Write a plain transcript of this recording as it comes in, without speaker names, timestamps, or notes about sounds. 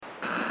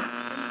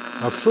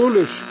A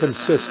foolish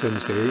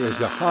consistency is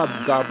the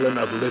hobgoblin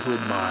of little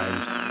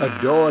minds,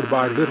 adored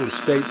by little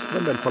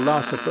statesmen and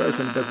philosophers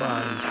and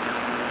divines.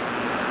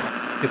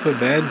 If a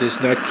man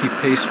does not keep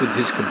pace with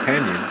his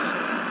companions,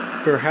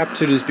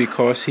 perhaps it is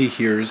because he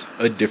hears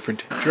a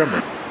different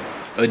drummer.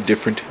 A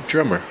different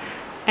drummer.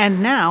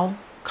 And now,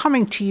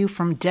 coming to you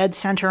from dead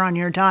center on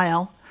your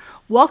dial,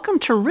 welcome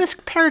to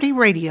Risk Parity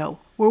Radio,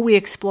 where we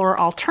explore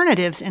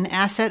alternatives in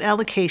asset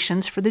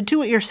allocations for the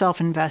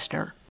do-it-yourself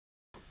investor.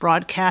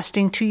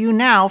 Broadcasting to you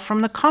now from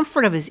the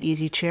comfort of his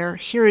easy chair,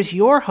 here is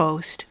your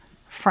host,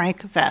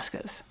 Frank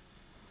Vasquez.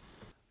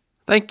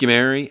 Thank you,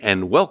 Mary,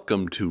 and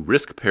welcome to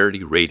Risk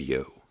Parity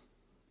Radio.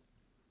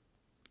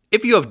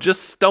 If you have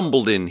just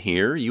stumbled in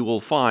here, you will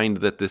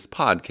find that this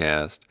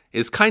podcast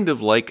is kind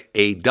of like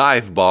a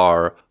dive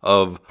bar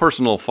of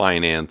personal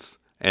finance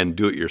and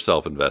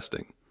do-it-yourself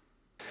investing.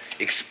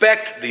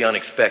 Expect the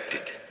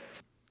unexpected.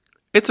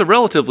 It's a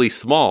relatively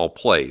small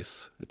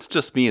place. It's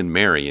just me and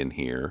Mary in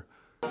here.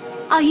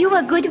 Are you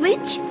a good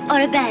witch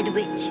or a bad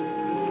witch?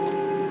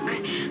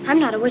 I'm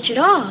not a witch at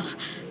all.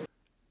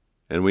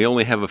 And we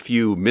only have a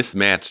few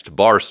mismatched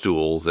bar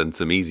stools and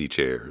some easy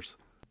chairs.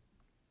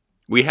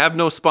 We have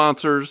no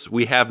sponsors,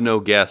 we have no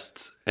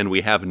guests, and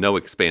we have no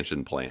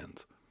expansion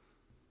plans.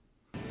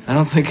 I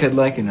don't think I'd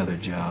like another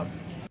job.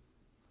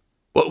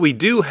 What we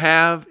do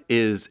have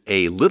is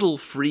a little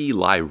free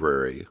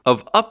library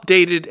of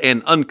updated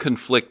and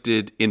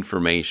unconflicted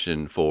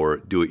information for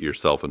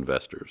do-it-yourself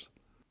investors.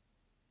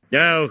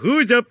 Now,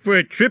 who's up for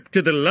a trip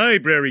to the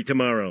library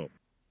tomorrow?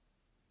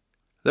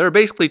 There are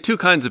basically two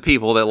kinds of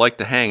people that like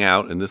to hang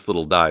out in this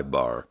little dive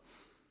bar.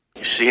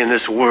 You see, in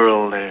this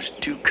world, there's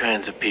two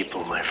kinds of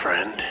people, my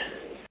friend.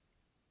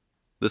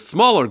 The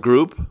smaller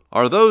group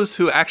are those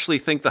who actually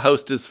think the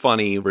host is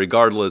funny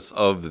regardless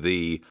of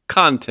the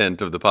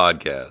content of the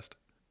podcast.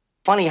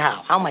 Funny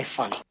how? How am I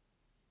funny?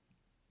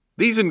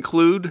 These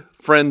include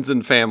friends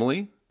and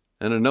family,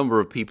 and a number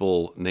of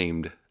people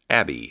named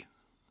Abby.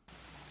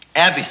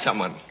 Abby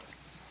someone.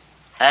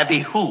 Abby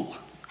who?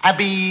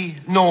 Abby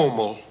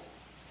normal.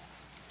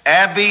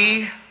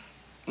 Abby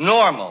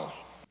normal.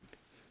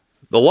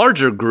 The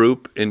larger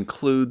group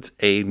includes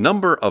a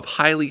number of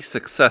highly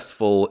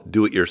successful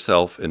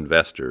do-it-yourself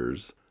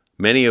investors,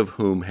 many of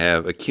whom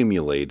have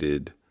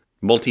accumulated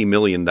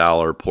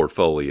multi-million-dollar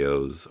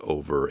portfolios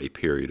over a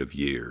period of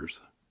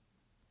years.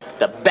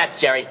 The best,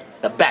 Jerry.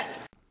 The best.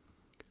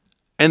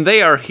 And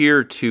they are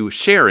here to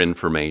share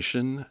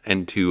information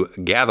and to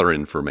gather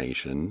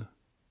information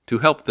to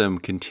help them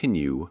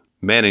continue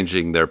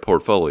managing their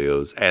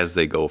portfolios as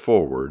they go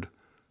forward,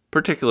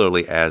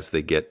 particularly as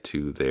they get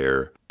to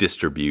their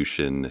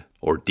distribution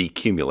or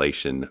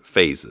decumulation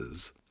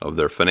phases of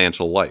their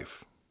financial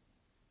life.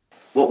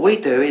 What we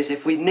do is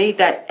if we need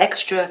that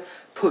extra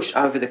push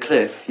over the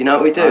cliff, you know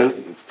what we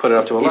do? Put it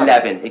up to 11.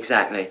 11,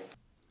 exactly.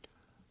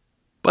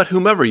 But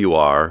whomever you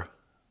are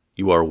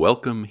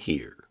welcome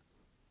here.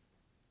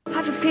 I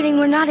have a feeling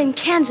we're not in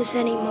Kansas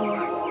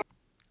anymore.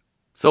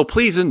 So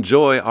please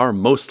enjoy our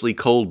mostly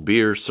cold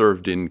beer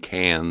served in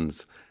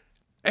cans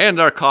and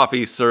our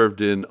coffee served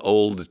in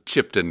old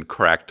chipped and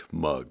cracked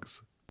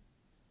mugs,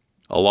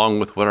 along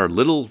with what our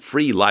little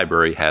free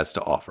library has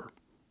to offer.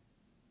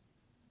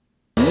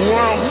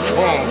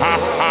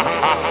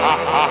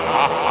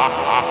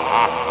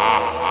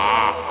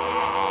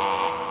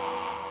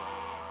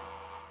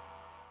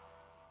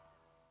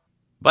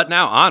 But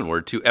now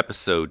onward to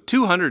episode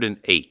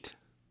 208.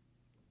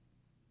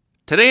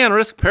 Today on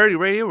Risk Parity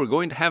Radio, we're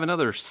going to have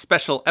another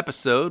special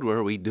episode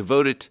where we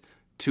devote it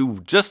to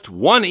just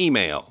one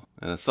email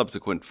and a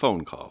subsequent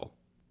phone call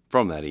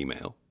from that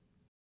email.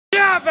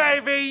 Yeah,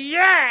 baby,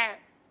 yeah!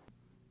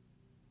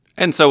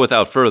 And so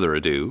without further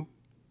ado...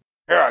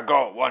 Here I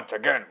go once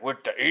again with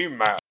the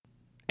email.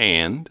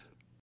 And...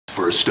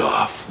 First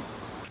off.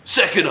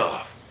 Second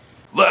off.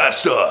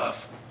 Last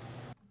off.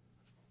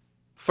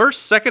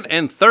 First, second,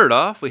 and third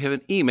off, we have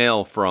an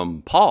email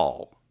from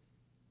Paul.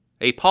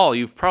 A Paul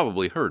you've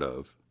probably heard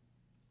of.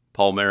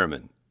 Paul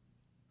Merriman.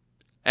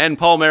 And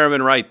Paul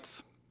Merriman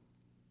writes...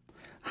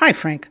 Hi,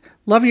 Frank.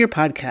 Love your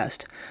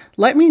podcast.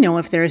 Let me know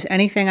if there is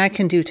anything I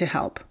can do to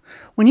help.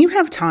 When you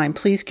have time,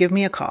 please give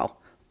me a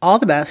call. All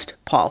the best,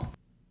 Paul.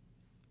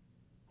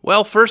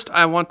 Well, first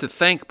I want to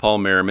thank Paul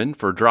Merriman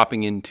for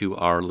dropping into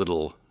our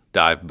little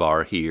dive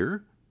bar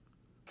here.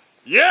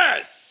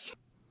 Yes!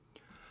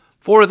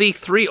 For the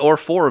 3 or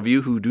 4 of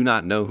you who do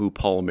not know who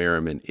Paul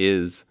Merriman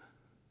is,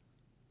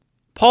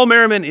 Paul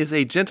Merriman is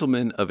a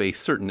gentleman of a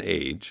certain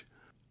age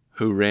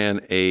who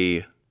ran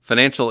a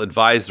financial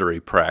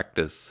advisory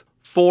practice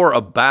for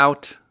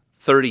about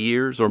 30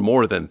 years, or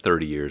more than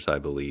 30 years, I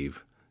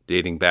believe,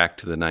 dating back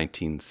to the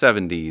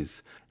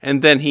 1970s.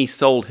 And then he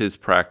sold his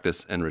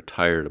practice and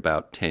retired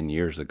about 10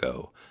 years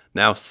ago.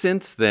 Now,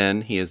 since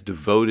then, he has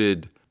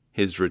devoted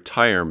his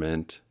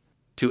retirement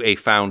to a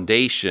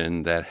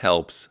foundation that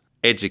helps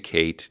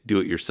educate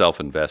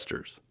do-it-yourself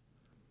investors.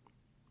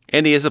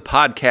 And he has a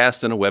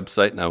podcast and a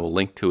website, and I will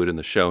link to it in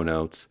the show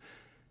notes.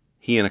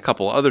 He and a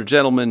couple other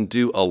gentlemen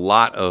do a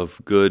lot of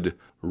good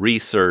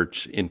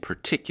research in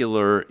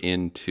particular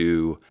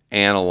into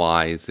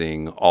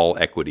analyzing all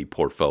equity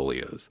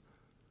portfolios.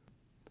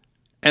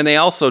 And they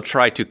also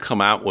try to come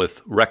out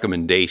with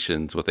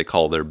recommendations, what they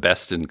call their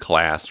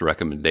best-in-class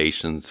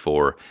recommendations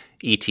for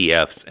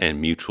ETFs and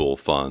mutual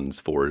funds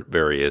for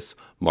various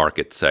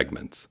market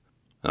segments.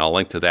 And I'll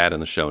link to that in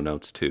the show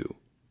notes too.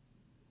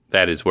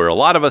 That is where a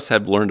lot of us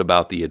have learned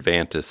about the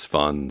Advantis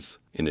funds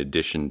in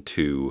addition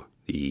to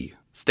the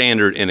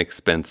standard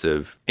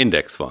inexpensive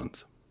index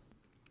funds.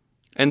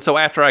 And so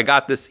after I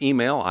got this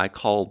email, I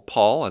called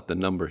Paul at the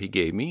number he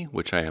gave me,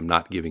 which I am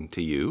not giving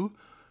to you.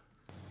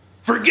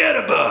 Forget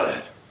about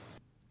it!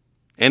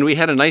 And we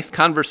had a nice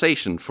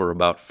conversation for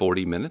about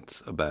 40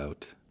 minutes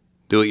about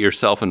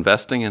do-it-yourself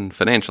investing and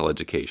financial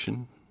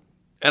education.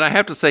 And I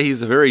have to say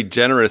he's a very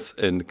generous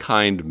and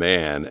kind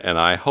man, and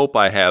I hope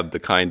I have the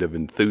kind of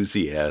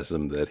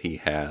enthusiasm that he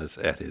has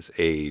at his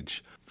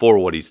age for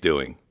what he's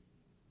doing,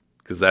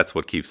 because that's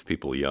what keeps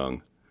people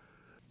young.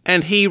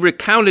 And he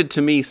recounted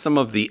to me some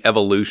of the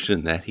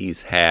evolution that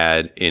he's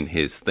had in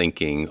his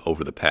thinking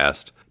over the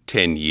past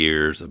 10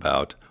 years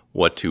about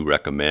what to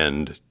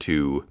recommend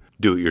to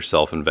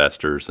do-it-yourself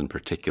investors, and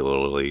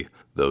particularly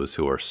those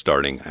who are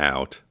starting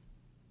out.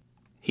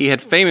 He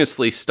had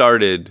famously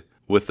started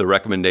with the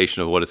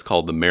recommendation of what is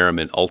called the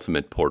Merriman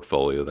Ultimate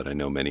Portfolio that I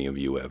know many of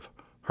you have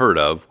heard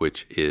of,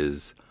 which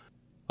is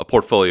a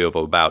portfolio of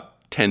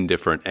about 10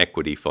 different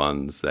equity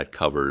funds that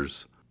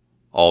covers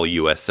all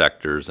U.S.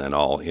 sectors and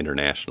all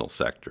international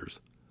sectors.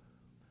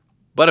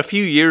 But a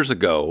few years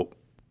ago,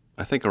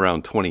 I think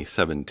around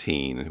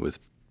 2017, it was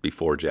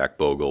before Jack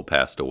Bogle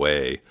passed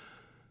away,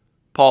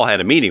 Paul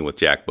had a meeting with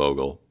Jack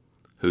Bogle,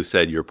 who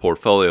said, your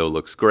portfolio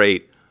looks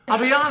great. I'll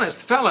be honest,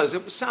 fellas,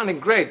 it was sounding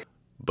great.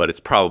 But it's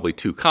probably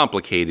too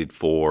complicated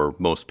for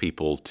most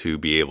people to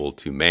be able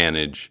to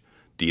manage.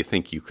 Do you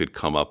think you could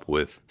come up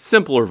with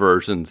simpler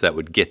versions that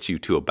would get you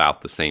to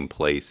about the same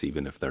place,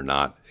 even if they're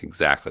not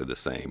exactly the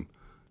same?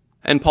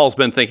 And Paul's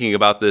been thinking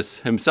about this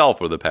himself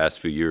for the past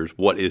few years.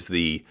 What is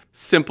the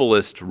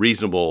simplest,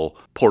 reasonable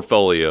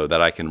portfolio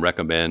that I can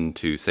recommend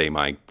to, say,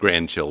 my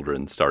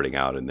grandchildren starting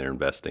out in their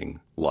investing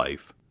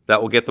life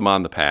that will get them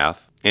on the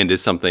path and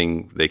is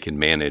something they can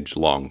manage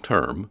long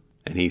term?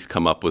 And he's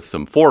come up with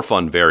some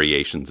 4-fund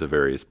variations of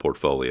various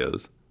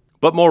portfolios,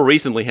 but more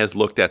recently has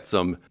looked at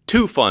some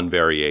 2-fund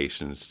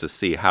variations to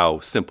see how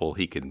simple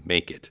he can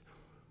make it.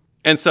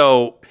 And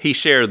so he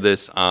shared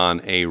this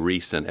on a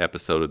recent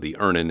episode of the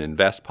Earn and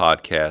Invest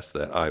podcast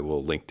that I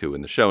will link to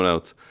in the show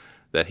notes,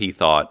 that he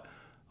thought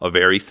a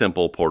very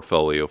simple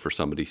portfolio for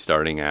somebody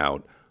starting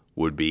out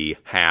would be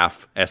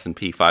half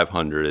S&P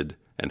 500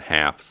 and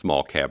half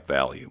small cap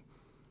value.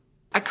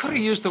 I could have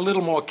used a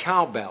little more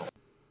cowbell.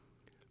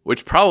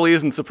 Which probably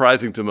isn't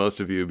surprising to most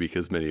of you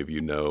because many of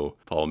you know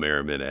Paul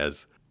Merriman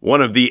as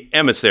one of the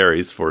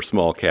emissaries for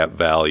small cap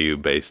value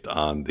based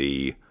on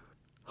the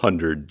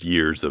 100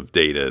 years of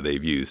data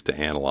they've used to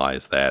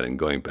analyze that, and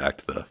going back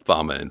to the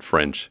Fama and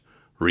French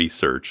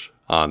research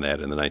on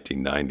that in the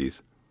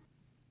 1990s.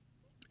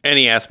 And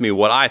he asked me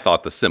what I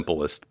thought the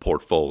simplest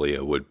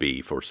portfolio would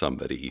be for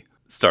somebody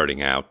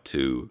starting out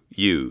to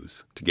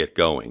use to get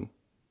going.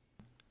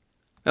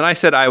 And I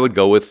said I would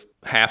go with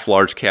half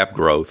large cap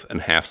growth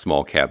and half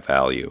small cap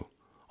value,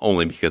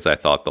 only because I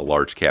thought the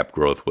large cap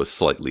growth was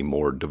slightly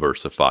more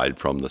diversified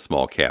from the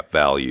small cap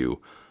value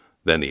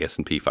than the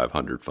S&P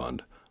 500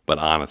 fund. But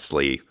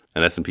honestly,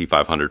 an S&P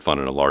 500 fund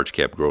and a large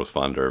cap growth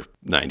fund are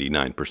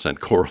 99%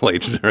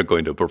 correlated and are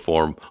going to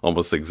perform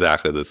almost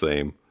exactly the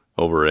same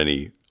over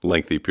any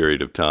lengthy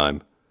period of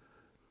time.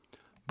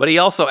 But he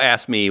also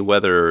asked me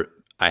whether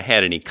I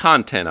had any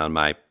content on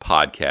my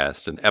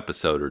podcast, an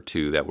episode or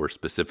two that were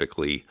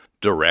specifically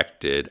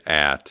directed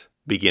at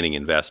beginning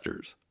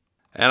investors.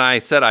 And I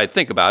said I'd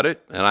think about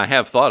it, and I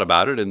have thought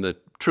about it, and the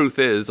truth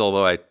is,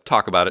 although I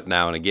talk about it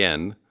now and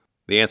again,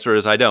 the answer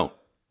is I don't.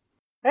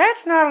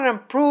 That's not an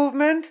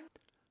improvement.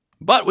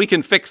 But we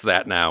can fix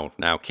that now,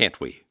 can't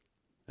we?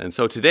 And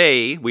so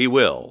today we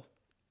will.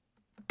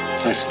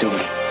 Let's do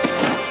it.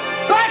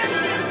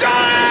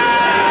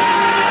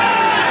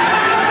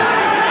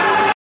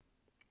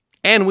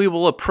 And we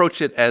will approach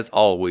it, as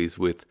always,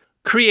 with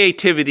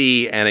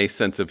creativity and a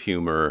sense of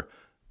humor,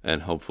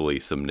 and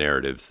hopefully some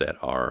narratives that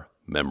are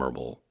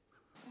memorable.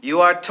 You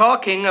are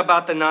talking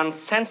about the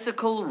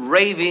nonsensical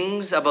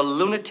ravings of a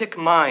lunatic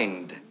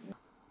mind.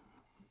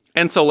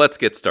 And so let's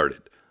get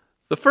started.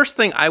 The first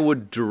thing I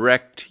would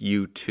direct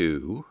you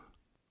to,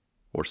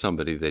 or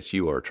somebody that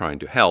you are trying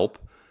to help,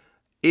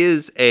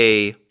 is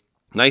a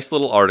nice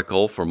little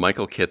article from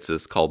Michael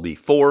Kitces called The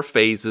 4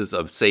 Phases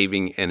of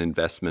Saving and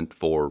Investment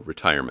for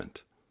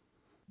Retirement.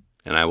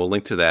 And I will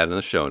link to that in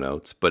the show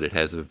notes, but it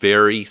has a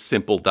very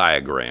simple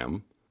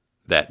diagram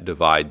that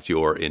divides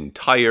your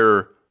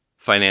entire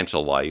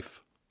financial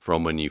life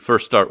from when you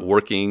first start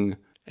working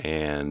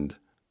and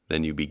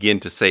then you begin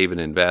to save and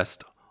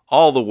invest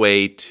all the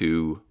way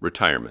to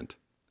retirement.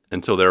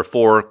 And so there are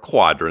 4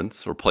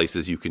 quadrants or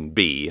places you can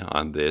be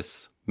on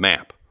this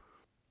map.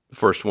 The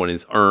first one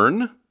is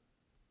earn.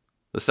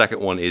 The second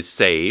one is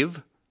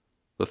save.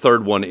 The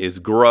third one is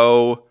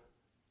grow.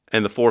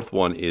 And the fourth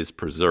one is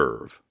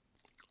preserve.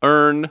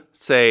 Earn,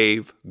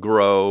 save,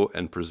 grow,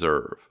 and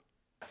preserve.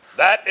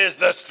 That is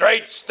the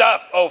straight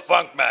stuff, O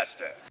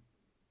Funkmaster.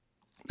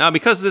 Now,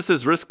 because this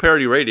is Risk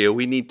Parity Radio,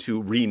 we need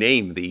to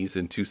rename these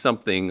into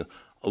something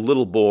a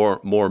little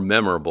more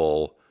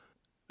memorable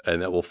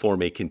and that will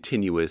form a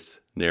continuous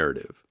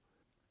narrative.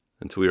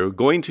 And so we are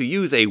going to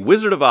use a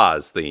Wizard of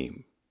Oz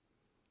theme.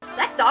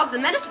 That dog's a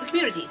menace to the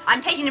community.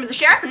 I'm taking him to the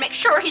sheriff and make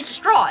sure he's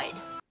destroyed.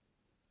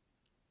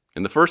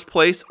 In the first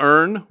place,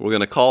 Earn, we're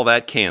going to call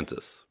that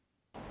Kansas.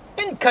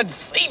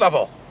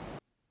 Inconceivable!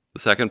 The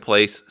second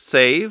place,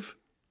 Save,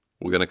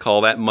 we're going to call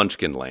that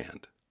Munchkin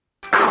Land.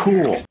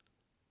 Cool.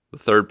 The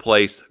third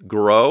place,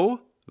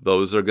 Grow,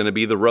 those are going to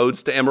be the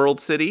roads to Emerald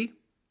City.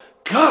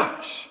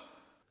 Gosh!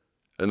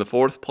 And the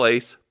fourth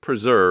place,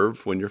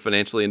 Preserve, when you're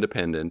financially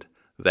independent,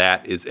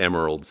 that is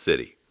Emerald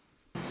City.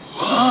 And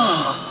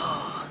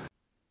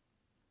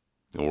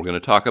we're going to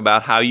talk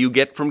about how you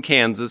get from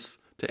Kansas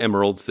to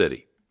Emerald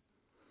City.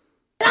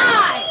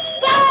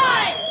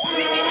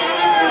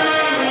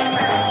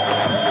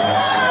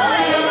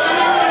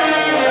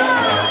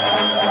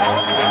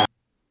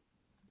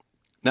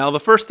 Now,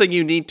 the first thing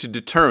you need to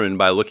determine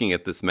by looking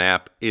at this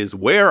map is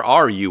where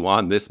are you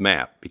on this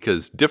map?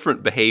 Because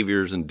different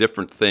behaviors and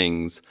different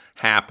things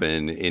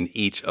happen in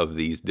each of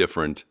these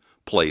different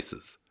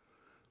places.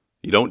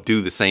 You don't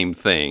do the same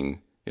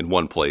thing in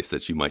one place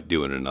that you might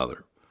do in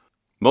another.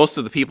 Most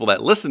of the people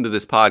that listen to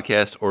this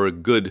podcast, or a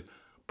good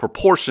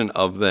proportion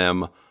of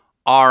them,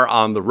 are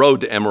on the road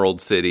to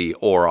Emerald City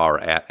or are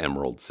at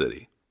Emerald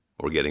City,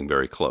 or getting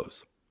very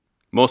close.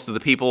 Most of the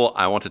people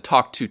I want to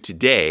talk to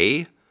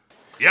today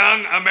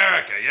Young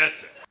America, yes,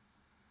 sir.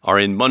 are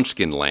in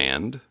Munchkin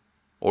Land,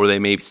 or they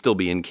may still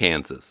be in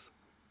Kansas.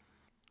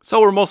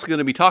 So we're mostly going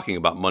to be talking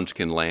about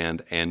Munchkin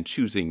Land and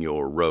choosing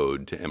your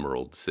road to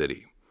Emerald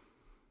City.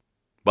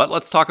 But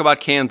let's talk about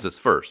Kansas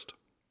first.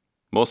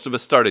 Most of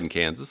us start in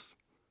Kansas.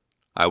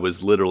 I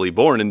was literally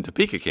born in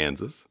Topeka,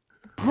 Kansas.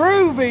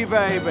 Groovy,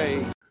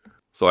 baby!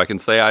 So I can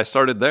say I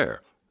started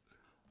there.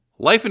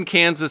 Life in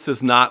Kansas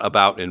is not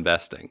about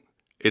investing.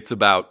 It's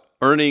about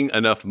earning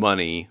enough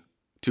money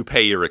to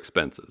pay your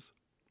expenses.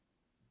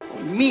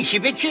 Me, she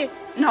bit you?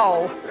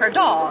 No, her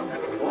dog.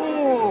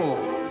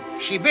 Oh,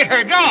 she bit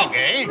her dog,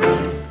 eh?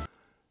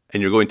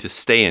 And you're going to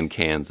stay in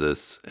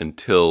Kansas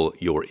until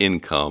your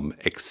income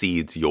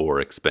exceeds your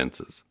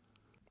expenses.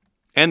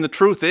 And the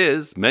truth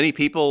is, many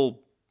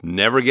people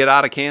never get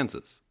out of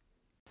Kansas.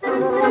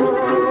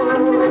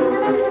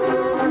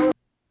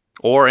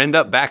 Or end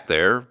up back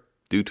there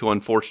due to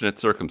unfortunate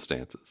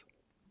circumstances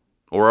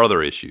or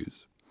other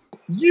issues.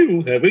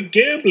 You have a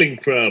gambling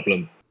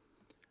problem.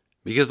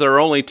 Because there are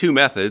only two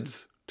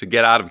methods to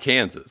get out of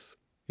Kansas.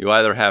 You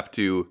either have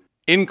to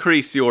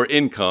increase your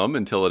income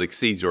until it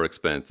exceeds your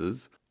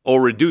expenses,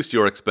 or reduce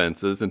your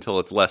expenses until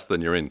it's less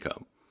than your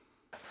income.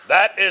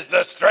 That is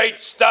the straight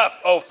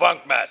stuff, O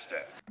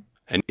Funkmaster.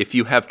 And if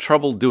you have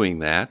trouble doing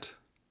that,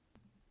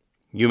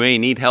 you may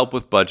need help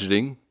with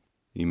budgeting.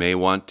 You may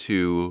want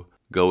to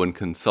go and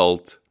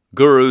consult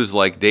gurus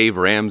like Dave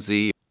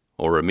Ramsey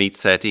or Amit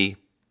Sethi.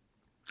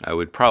 I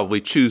would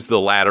probably choose the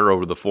latter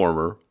over the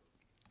former,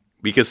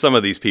 because some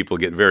of these people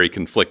get very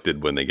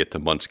conflicted when they get to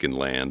Munchkin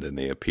Land and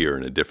they appear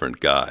in a different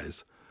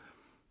guise.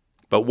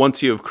 But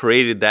once you have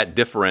created that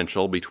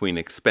differential between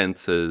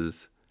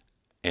expenses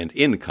and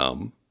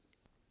income,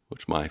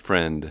 which my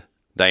friend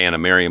Diana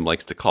Merriam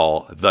likes to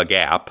call the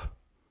gap,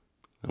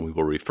 and we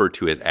will refer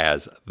to it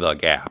as the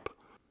gap.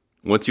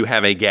 Once you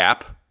have a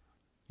gap,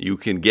 you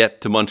can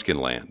get to Munchkin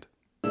Land.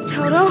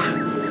 Toto,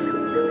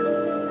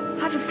 I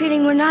have a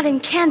feeling we're not in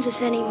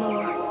Kansas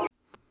anymore.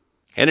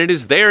 And it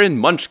is there in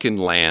Munchkin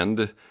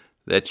Land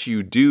that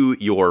you do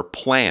your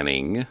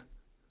planning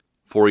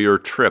for your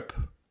trip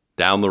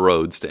down the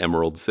roads to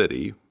Emerald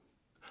City,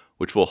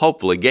 which will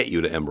hopefully get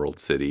you to Emerald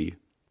City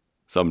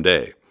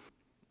someday.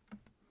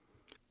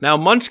 Now,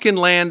 Munchkin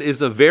Land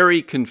is a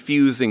very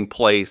confusing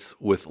place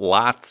with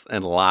lots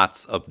and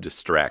lots of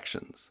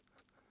distractions.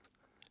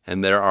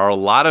 And there are a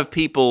lot of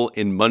people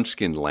in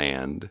Munchkin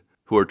Land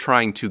who are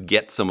trying to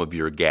get some of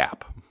your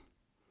gap.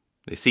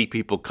 They see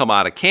people come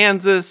out of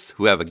Kansas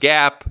who have a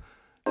gap.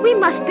 We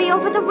must be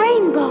over the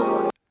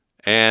rainbow.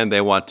 And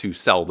they want to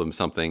sell them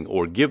something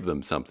or give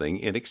them something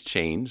in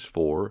exchange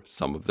for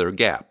some of their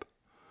gap.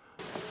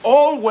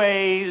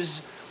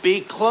 Always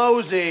be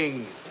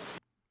closing.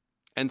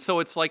 And so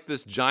it's like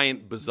this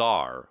giant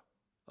bazaar,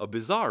 a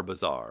bizarre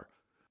bazaar,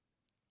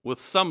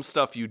 with some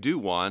stuff you do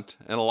want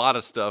and a lot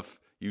of stuff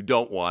you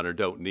don't want or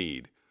don't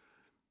need.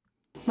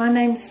 My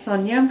name's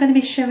Sonia. I'm going to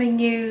be showing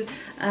you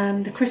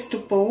the crystal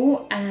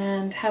ball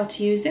and how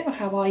to use it, or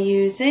how I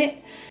use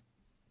it.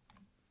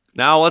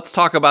 Now let's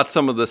talk about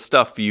some of the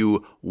stuff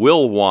you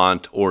will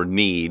want or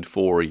need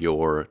for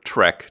your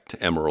trek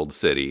to Emerald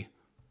City.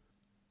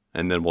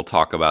 And then we'll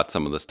talk about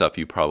some of the stuff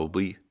you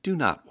probably do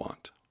not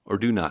want or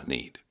do not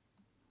need.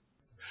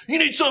 You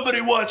need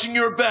somebody watching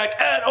your back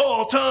at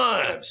all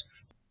times.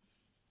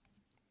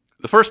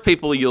 The first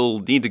people you'll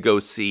need to go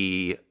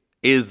see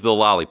is the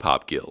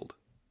Lollipop Guild.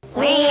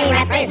 We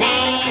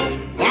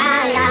represent the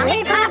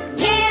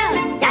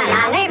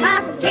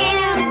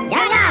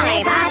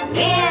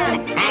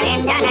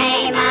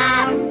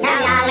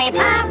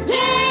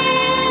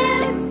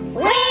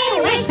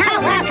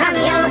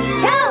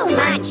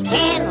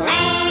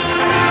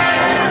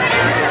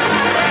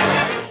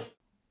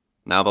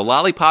Now, the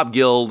Lollipop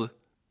Guild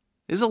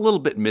is a little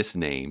bit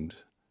misnamed.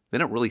 They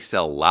don't really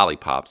sell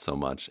lollipops so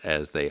much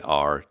as they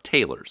are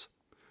tailors.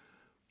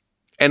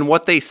 And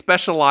what they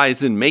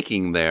specialize in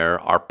making there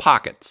are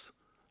pockets.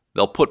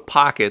 They'll put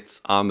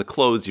pockets on the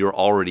clothes you're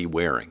already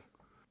wearing.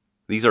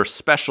 These are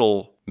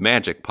special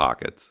magic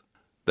pockets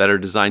that are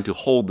designed to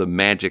hold the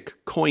magic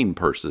coin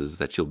purses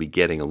that you'll be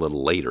getting a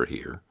little later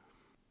here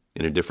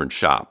in a different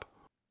shop.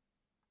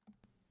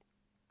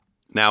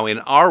 Now, in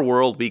our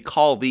world, we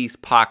call these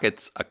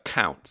pockets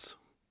accounts.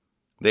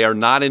 They are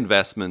not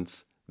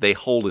investments, they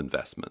hold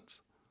investments.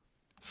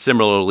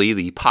 Similarly,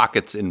 the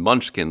pockets in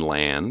Munchkin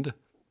Land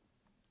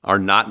are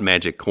not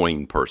magic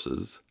coin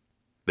purses.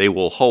 They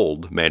will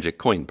hold magic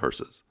coin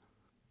purses.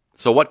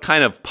 So what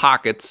kind of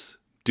pockets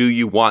do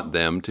you want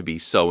them to be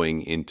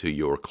sewing into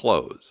your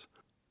clothes?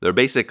 There are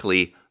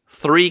basically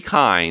 3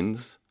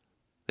 kinds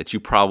that you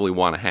probably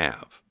want to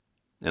have.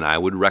 And I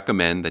would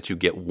recommend that you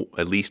get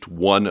at least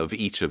one of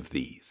each of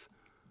these.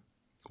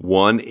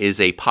 One is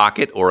a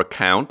pocket or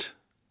account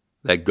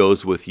that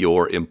goes with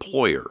your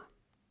employer.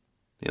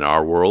 In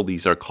our world,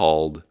 these are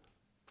called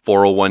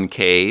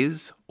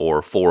 401ks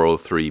or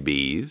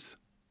 403bs.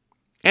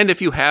 And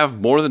if you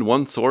have more than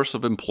one source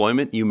of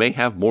employment, you may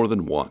have more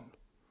than one.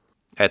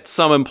 At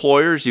some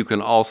employers, you can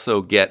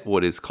also get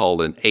what is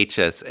called an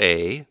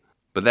HSA,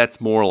 but that's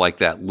more like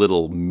that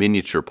little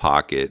miniature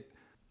pocket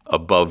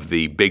above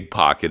the big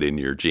pocket in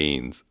your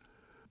jeans.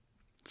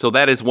 So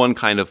that is one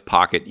kind of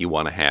pocket you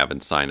want to have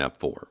and sign up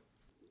for.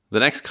 The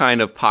next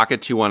kind of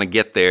pocket you want to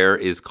get there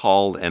is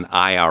called an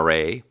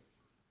IRA,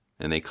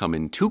 and they come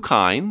in 2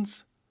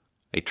 kinds,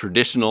 a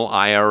traditional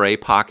IRA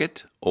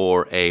pocket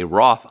or a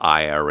Roth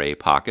IRA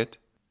pocket,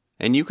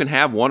 and you can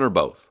have one or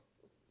both.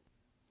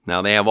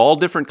 Now, they have all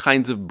different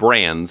kinds of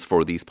brands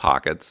for these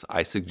pockets.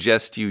 I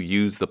suggest you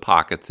use the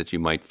pockets that you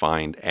might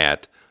find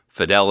at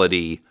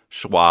Fidelity,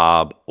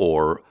 Schwab,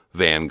 or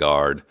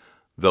Vanguard.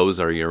 Those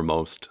are your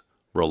most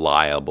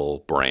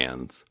reliable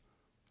brands.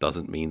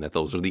 Doesn't mean that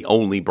those are the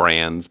only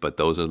brands, but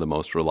those are the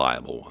most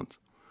reliable ones.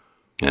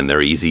 And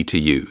they're easy to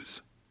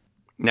use.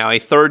 Now, a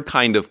third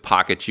kind of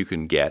pocket you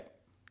can get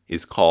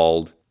is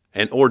called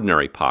an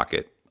ordinary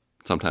pocket.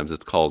 Sometimes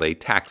it's called a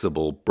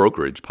taxable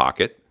brokerage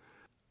pocket.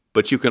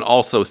 But you can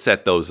also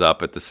set those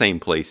up at the same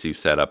place you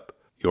set up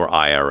your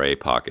IRA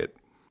pocket.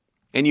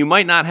 And you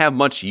might not have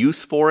much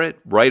use for it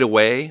right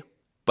away,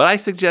 but I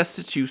suggest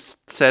that you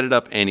set it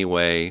up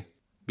anyway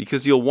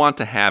because you'll want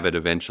to have it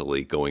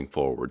eventually going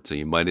forward, so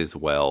you might as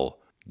well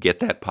get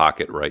that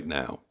pocket right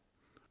now.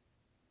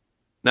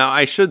 Now,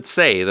 I should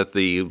say that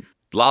the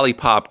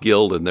Lollipop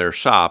Guild and their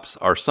shops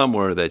are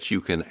somewhere that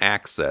you can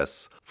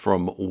access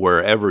from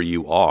wherever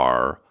you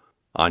are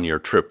on your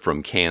trip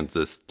from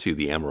Kansas to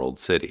the Emerald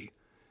City.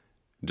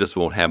 You just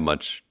won't have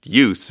much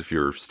use if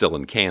you're still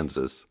in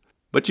Kansas,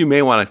 but you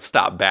may want to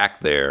stop back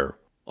there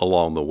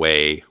along the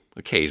way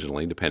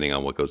occasionally, depending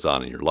on what goes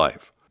on in your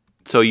life.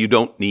 So you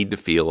don't need to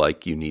feel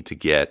like you need to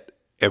get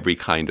every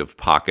kind of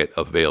pocket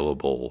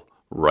available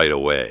right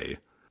away,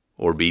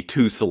 or be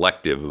too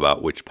selective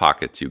about which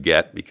pockets you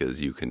get,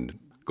 because you can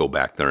go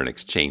back there and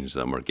exchange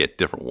them or get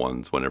different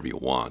ones whenever you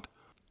want.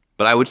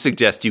 But I would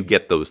suggest you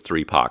get those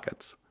 3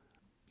 pockets.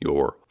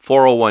 Your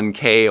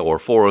 401k or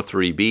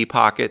 403b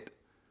pocket,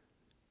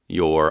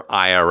 your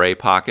IRA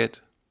pocket,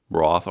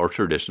 Roth or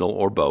traditional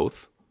or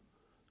both,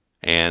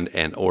 and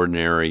an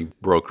ordinary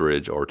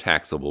brokerage or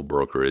taxable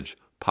brokerage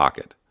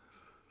pocket.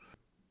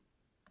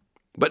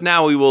 But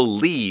now we will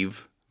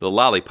leave the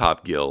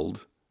Lollipop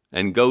Guild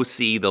and go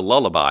see the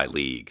Lullaby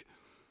League.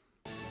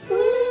 We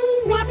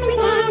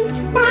represent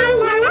the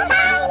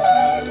Lullaby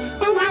League,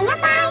 the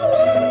Lullaby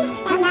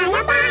League, the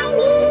Lullaby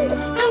League,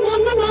 and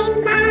in the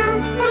name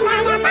of the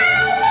Lullaby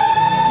League,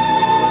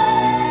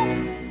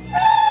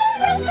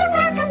 we wish to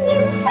welcome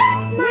you to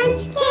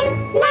Munchkin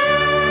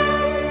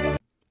Land.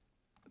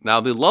 Now,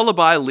 the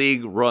Lullaby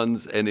League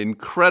runs an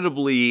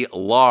incredibly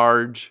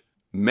large,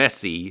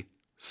 messy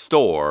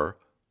store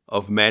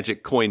of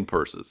magic coin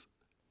purses.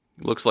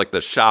 It looks like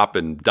the shop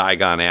in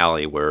Diagon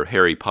Alley where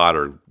Harry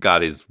Potter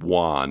got his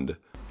wand.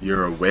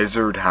 You're a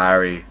wizard,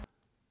 Harry.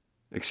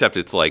 Except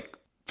it's like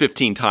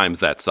 15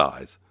 times that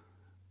size.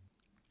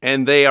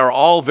 And they are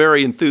all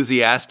very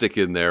enthusiastic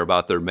in there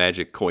about their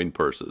magic coin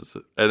purses.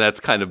 And that's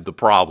kind of the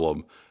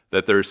problem,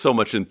 that there's so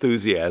much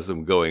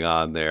enthusiasm going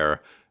on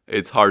there.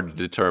 It's hard to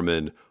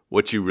determine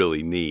what you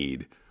really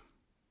need,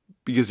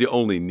 because you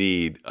only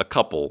need a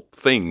couple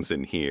things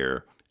in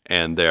here,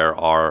 and there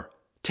are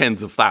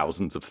tens of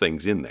thousands of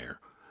things in there.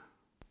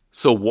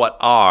 So what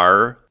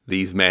are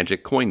these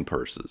magic coin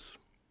purses?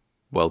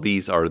 Well,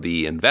 these are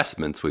the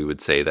investments, we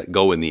would say, that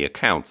go in the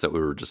accounts that we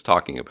were just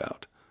talking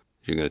about.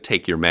 You're going to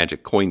take your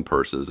magic coin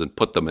purses and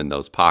put them in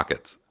those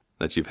pockets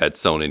that you've had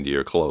sewn into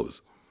your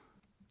clothes.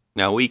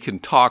 Now, we can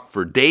talk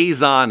for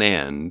days on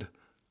end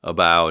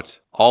about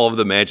all of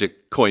the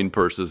magic coin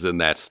purses in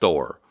that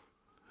store.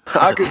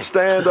 I could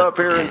stand up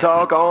here and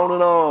talk on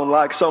and on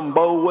like some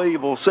boll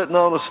weevil sitting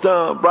on a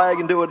stump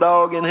bragging to a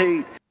dog in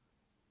heat.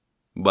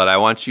 But I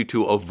want you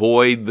to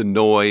avoid the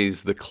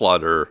noise, the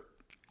clutter,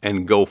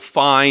 and go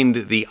find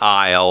the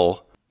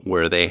aisle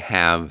where they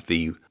have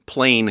the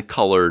plain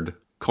colored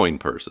coin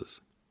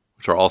purses,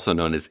 which are also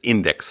known as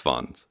index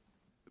funds.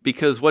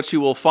 Because what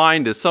you will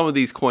find is some of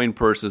these coin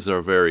purses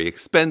are very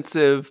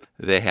expensive.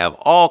 They have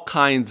all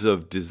kinds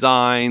of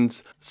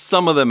designs.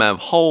 Some of them have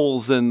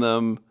holes in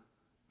them.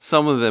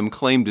 Some of them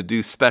claim to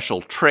do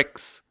special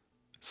tricks.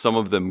 Some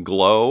of them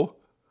glow.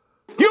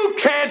 You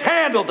can't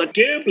handle the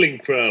gambling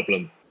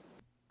problem.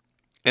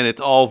 And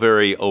it's all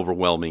very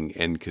overwhelming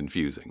and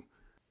confusing.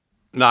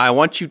 Now, I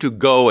want you to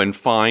go and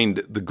find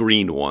the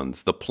green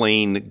ones, the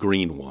plain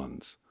green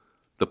ones.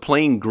 The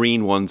plain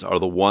green ones are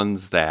the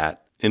ones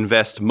that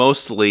invest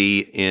mostly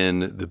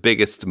in the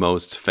biggest,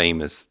 most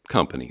famous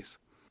companies.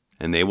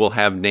 And they will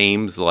have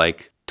names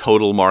like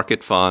Total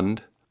Market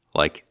Fund,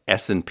 like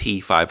S&P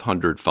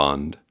 500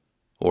 Fund,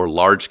 or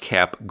Large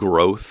Cap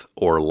Growth,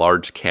 or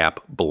Large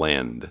Cap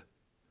Blend.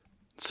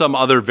 Some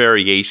other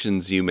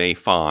variations you may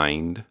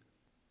find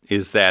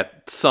is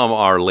that some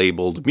are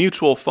labeled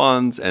mutual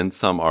funds and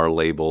some are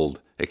labeled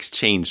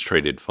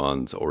exchange-traded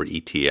funds, or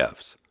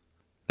ETFs.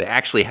 They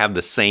actually have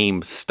the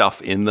same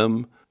stuff in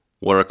them.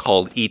 What are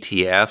called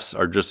ETFs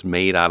are just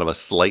made out of a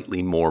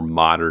slightly more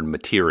modern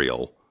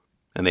material,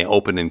 and they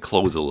open and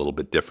close a little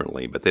bit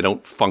differently, but they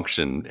don't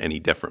function any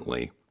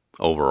differently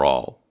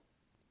overall.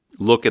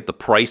 Look at the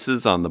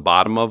prices on the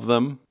bottom of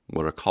them,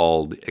 what are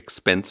called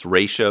expense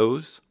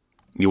ratios.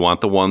 You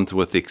want the ones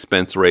with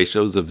expense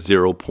ratios of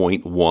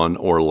 0.1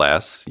 or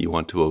less. You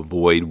want to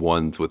avoid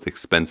ones with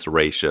expense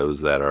ratios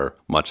that are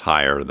much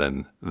higher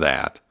than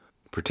that.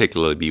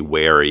 Particularly be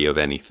wary of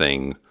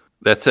anything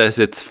that says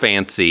it's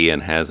fancy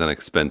and has an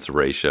expense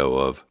ratio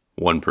of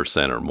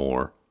 1% or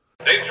more.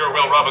 Danger,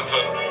 Will Robinson,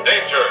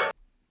 danger!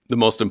 The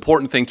most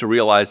important thing to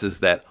realize is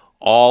that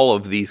all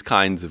of these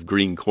kinds of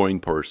green coin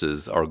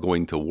purses are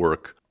going to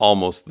work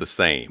almost the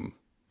same.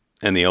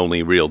 And the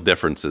only real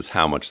difference is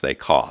how much they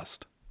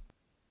cost.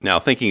 Now,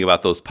 thinking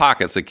about those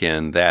pockets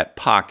again, that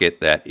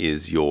pocket that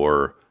is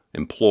your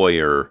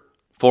employer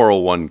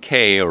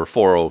 401k or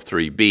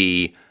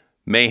 403b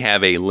may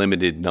have a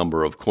limited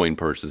number of coin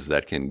purses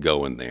that can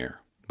go in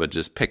there. But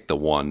just pick the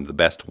one, the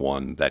best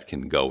one that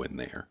can go in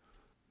there.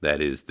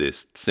 That is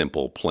this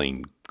simple,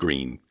 plain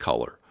green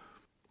color.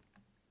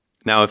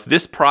 Now, if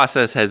this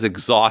process has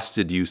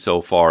exhausted you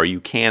so far,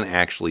 you can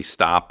actually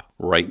stop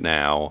right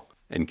now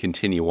and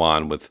continue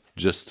on with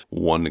just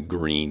one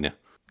green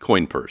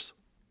coin purse.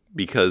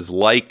 Because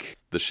like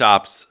the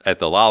shops at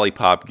the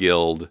Lollipop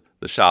Guild,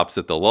 the shops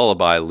at the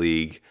Lullaby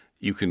League,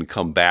 you can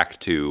come back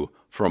to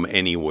from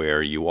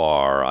anywhere you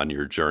are on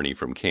your journey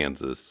from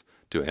Kansas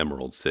to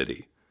Emerald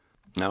City.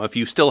 Now, if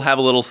you still have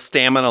a little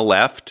stamina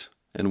left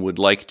and would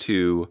like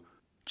to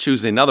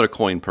choose another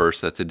coin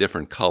purse that's a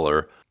different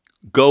color,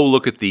 go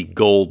look at the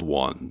gold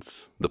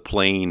ones, the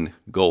plain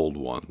gold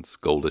ones,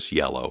 goldish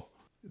yellow.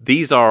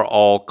 These are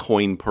all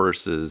coin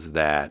purses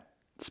that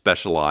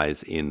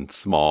specialize in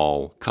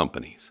small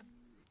companies.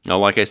 Now,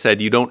 like I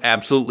said, you don't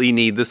absolutely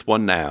need this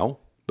one now,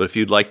 but if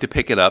you'd like to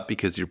pick it up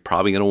because you're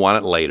probably going to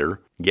want it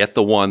later, get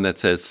the one that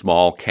says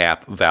small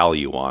cap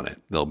value on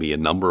it. There'll be a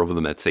number of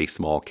them that say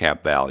small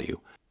cap value.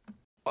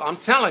 I'm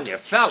telling you,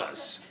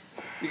 fellas,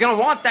 you're going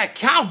to want that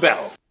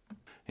cowbell.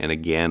 And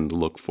again,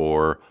 look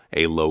for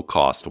a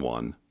low-cost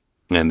one.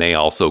 And they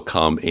also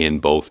come in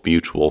both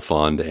mutual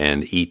fund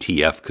and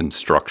ETF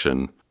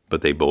construction,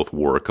 but they both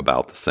work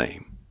about the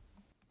same.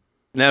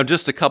 Now,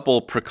 just a couple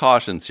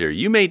precautions here.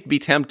 You may be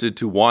tempted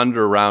to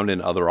wander around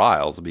in other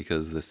aisles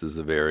because this is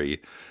a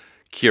very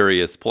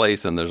curious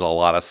place and there's a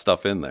lot of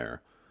stuff in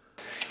there.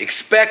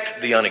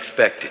 Expect the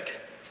unexpected.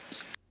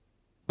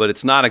 But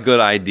it's not a good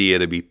idea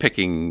to be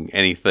picking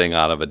anything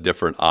out of a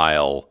different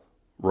aisle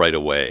right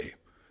away.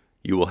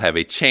 You will have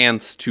a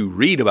chance to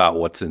read about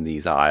what's in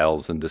these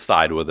aisles and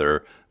decide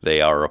whether they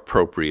are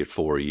appropriate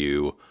for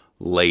you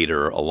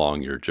later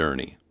along your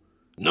journey.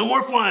 No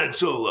more flying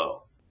solo.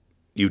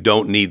 You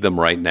don't need them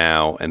right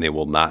now, and they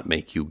will not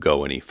make you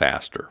go any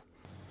faster.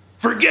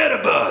 Forget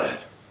about it.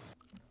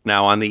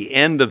 Now, on the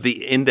end of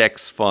the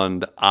index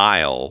fund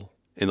aisle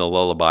in the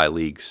Lullaby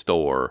League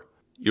store,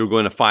 you're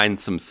going to find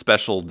some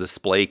special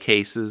display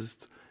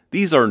cases.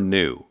 These are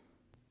new.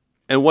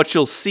 And what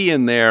you'll see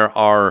in there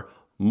are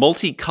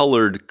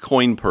multicolored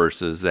coin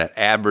purses that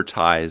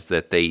advertise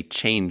that they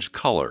change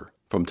color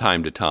from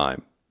time to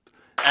time.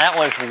 That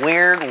was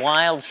weird,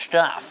 wild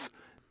stuff.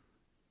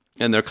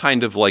 And they're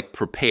kind of like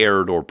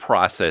prepared or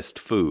processed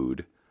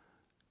food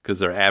because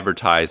they're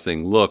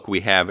advertising, look,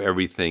 we have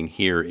everything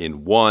here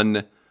in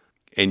one,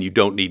 and you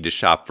don't need to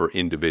shop for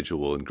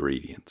individual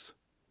ingredients.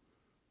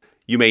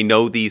 You may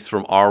know these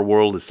from our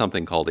world as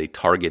something called a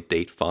target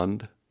date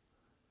fund.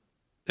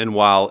 And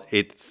while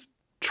it's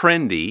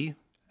trendy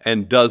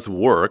and does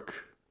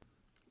work,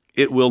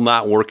 it will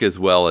not work as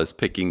well as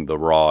picking the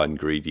raw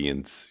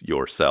ingredients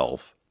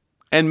yourself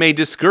and may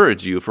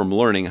discourage you from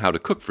learning how to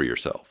cook for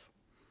yourself.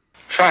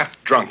 Fat,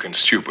 drunk, and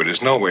stupid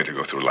is no way to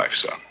go through life,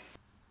 son.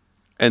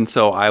 And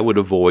so I would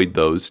avoid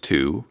those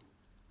two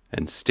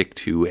and stick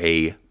to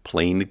a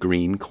plain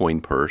green coin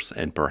purse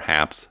and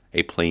perhaps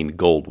a plain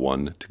gold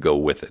one to go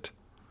with it.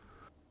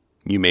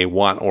 You may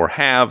want or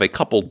have a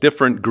couple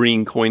different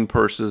green coin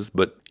purses,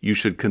 but you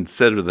should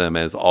consider them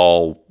as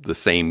all the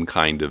same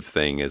kind of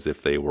thing as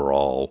if they were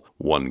all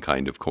one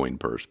kind of coin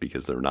purse,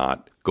 because they're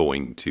not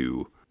going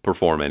to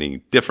perform any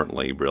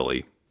differently,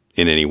 really,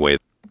 in any way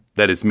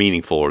that is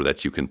meaningful or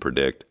that you can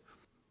predict.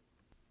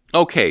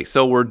 Okay,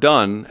 so we're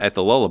done at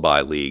the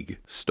Lullaby League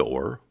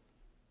store.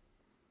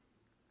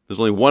 There's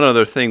only one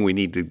other thing we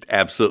need to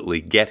absolutely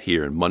get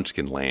here in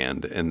Munchkin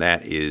Land, and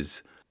that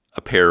is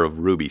a pair of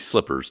ruby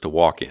slippers to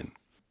walk in.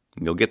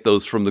 And you'll get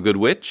those from the Good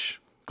Witch,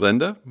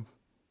 Glenda.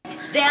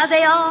 There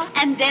they are,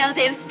 and there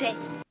they'll stay.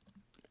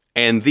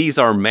 And these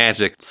are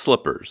magic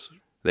slippers.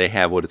 They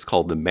have what is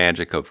called the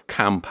magic of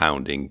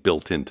compounding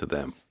built into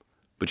them.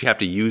 But you have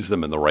to use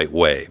them in the right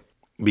way,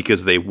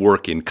 because they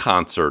work in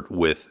concert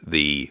with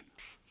the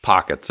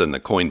pockets and the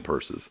coin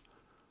purses.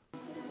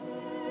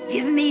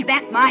 Give me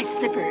back my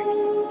slippers.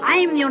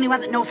 I'm the only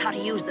one that knows how to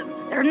use them.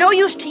 They're no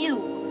use to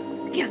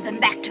you. Give them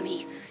back to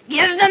me.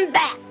 Give them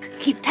back.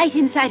 Keep tight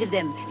inside of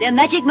them. Their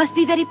magic must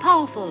be very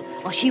powerful,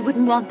 or she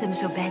wouldn't want them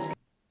so badly.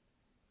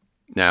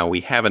 Now,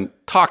 we haven't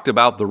talked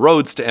about the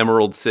roads to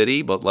Emerald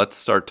City, but let's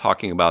start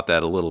talking about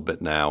that a little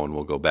bit now, and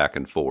we'll go back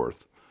and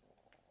forth.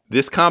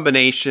 This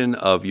combination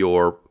of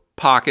your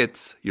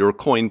pockets, your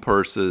coin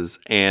purses,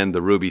 and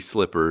the ruby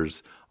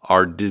slippers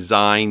are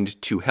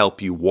designed to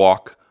help you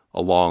walk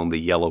along the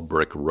yellow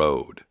brick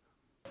road.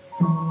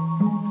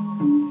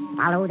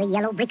 Follow the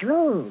yellow brick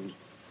road.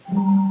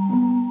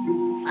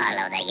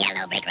 Follow the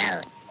yellow brick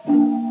road.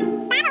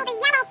 Follow the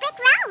yellow brick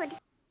road.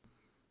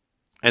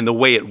 And the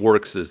way it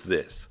works is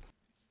this.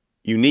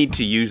 You need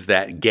to use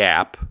that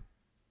gap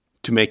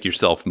to make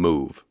yourself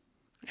move.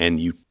 And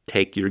you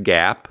take your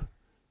gap,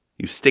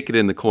 you stick it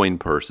in the coin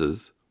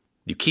purses,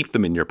 you keep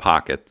them in your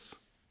pockets,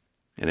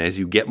 and as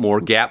you get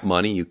more gap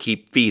money, you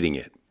keep feeding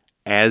it.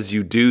 As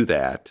you do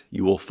that,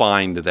 you will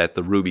find that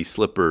the ruby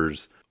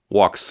slippers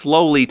walk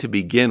slowly to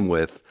begin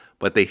with,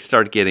 but they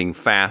start getting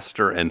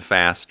faster and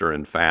faster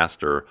and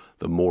faster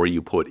the more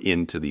you put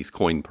into these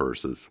coin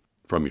purses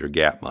from your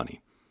gap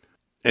money.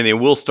 And they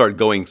will start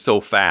going so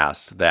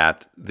fast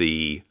that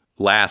the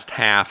last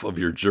half of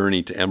your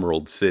journey to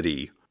Emerald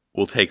City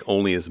will take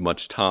only as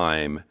much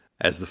time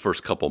as the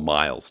first couple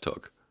miles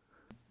took.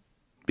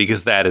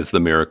 Because that is the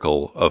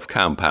miracle of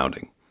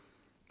compounding.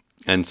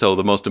 And so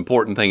the most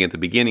important thing at the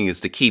beginning is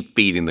to keep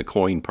feeding the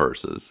coin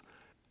purses.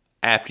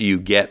 After you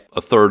get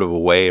a third of the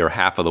way or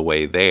half of the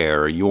way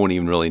there, you won't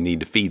even really need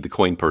to feed the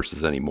coin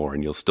purses anymore,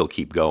 and you'll still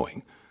keep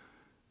going.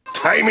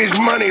 Time is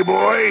money,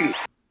 boy!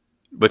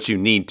 But you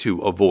need to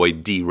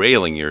avoid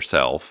derailing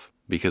yourself,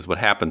 because what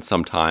happens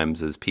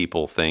sometimes is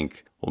people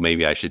think, well,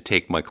 maybe I should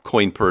take my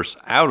coin purse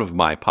out of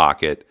my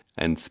pocket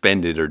and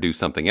spend it or do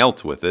something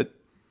else with it.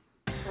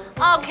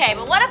 Okay,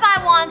 but what if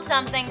I want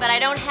something but I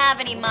don't have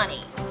any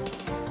money?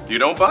 You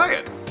don't buy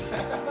it.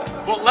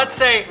 Well, let's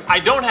say I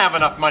don't have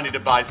enough money to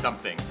buy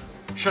something.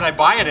 Should I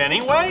buy it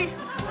anyway?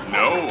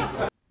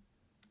 No.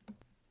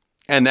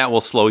 And that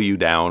will slow you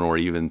down or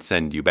even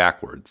send you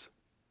backwards.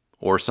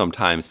 Or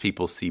sometimes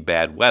people see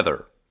bad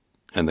weather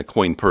and the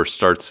coin purse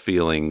starts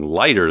feeling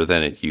lighter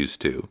than it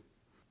used to.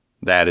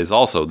 That is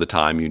also the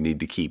time you need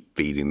to keep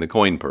feeding the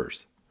coin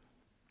purse.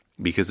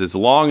 Because as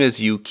long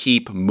as you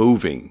keep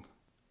moving,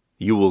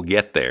 you will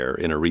get there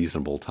in a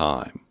reasonable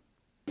time.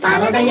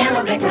 Follow the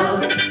yellow brick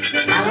road.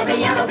 Follow the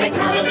yellow brick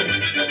road.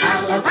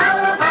 Follow,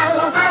 follow,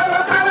 follow,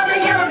 follow, follow the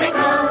yellow brick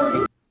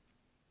road.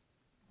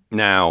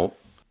 Now,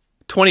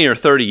 20 or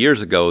 30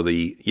 years ago,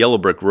 the yellow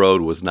brick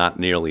road was not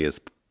nearly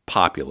as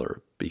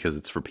popular because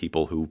it's for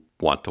people who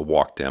want to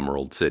walk to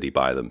Emerald City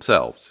by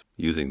themselves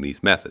using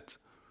these methods.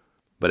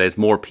 But as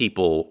more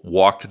people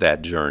walked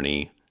that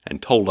journey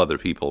and told other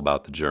people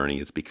about the journey,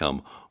 it's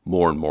become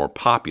more and more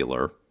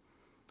popular.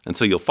 And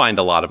so you'll find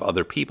a lot of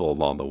other people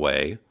along the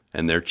way,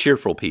 and they're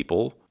cheerful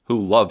people who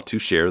love to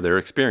share their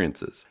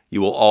experiences.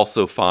 You will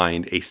also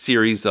find a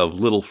series of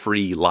little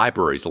free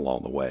libraries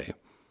along the way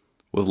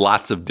with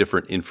lots of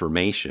different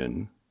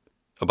information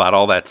about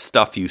all that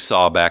stuff you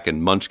saw back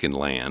in Munchkin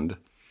Land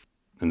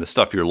and the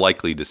stuff you're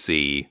likely to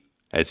see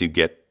as you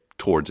get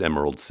towards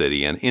Emerald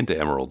City and into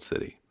Emerald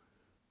City.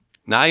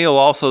 Now you'll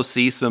also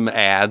see some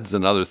ads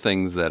and other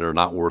things that are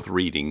not worth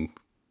reading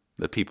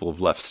that people have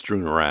left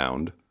strewn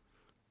around.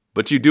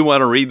 But you do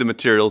want to read the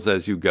materials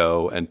as you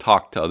go and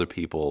talk to other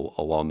people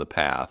along the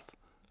path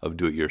of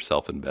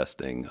do-it-yourself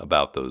investing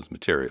about those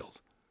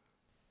materials.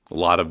 A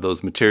lot of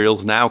those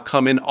materials now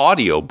come in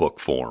audiobook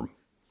form.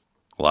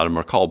 A lot of them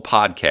are called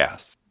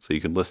podcasts, so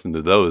you can listen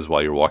to those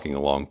while you're walking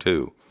along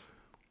too.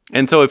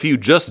 And so if you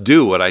just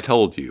do what I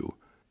told you,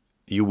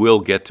 you will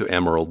get to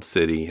Emerald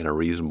City in a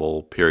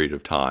reasonable period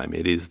of time.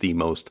 It is the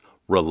most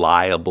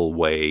reliable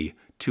way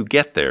to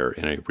get there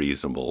in a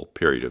reasonable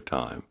period of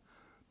time.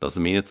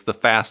 Doesn't mean it's the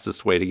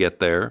fastest way to get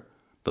there.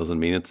 Doesn't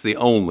mean it's the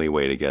only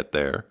way to get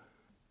there.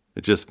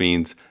 It just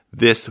means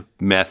this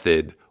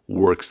method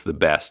works the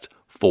best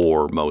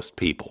for most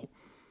people.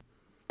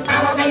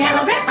 Follow the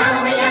yellow brick,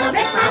 follow the yellow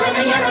brick, follow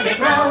the yellow brick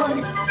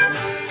road.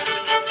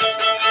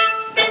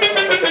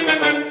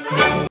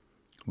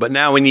 But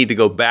now we need to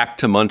go back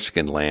to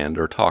Munchkinland,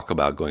 or talk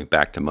about going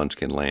back to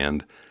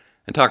Munchkinland,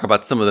 and talk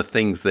about some of the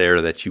things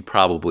there that you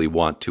probably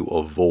want to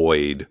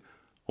avoid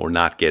or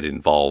not get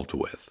involved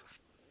with.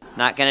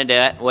 Not gonna do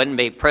it. Wouldn't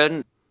be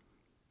prudent.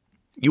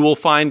 You will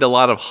find a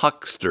lot of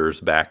hucksters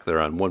back there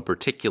on one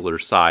particular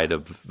side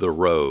of the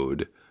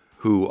road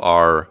who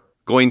are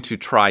going to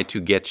try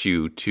to get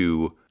you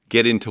to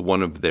get into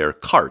one of their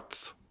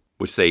carts,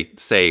 which they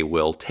say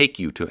will take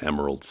you to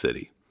Emerald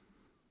City.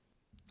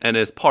 And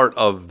as part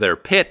of their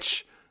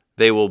pitch,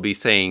 they will be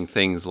saying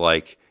things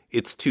like,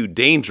 it's too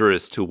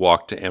dangerous to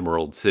walk to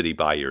Emerald City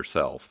by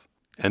yourself,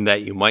 and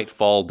that you might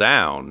fall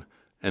down,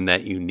 and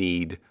that you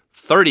need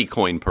 30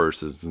 coin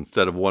purses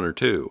instead of 1 or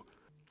 2.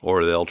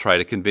 Or they'll try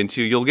to convince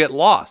you you'll get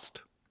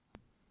lost.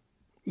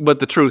 But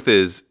the truth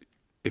is,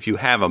 if you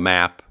have a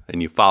map and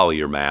you follow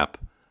your map,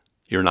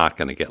 you're not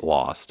going to get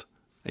lost.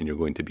 And you're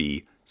going to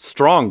be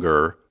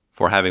stronger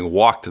for having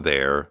walked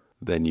there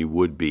than you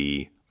would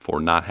be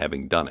for not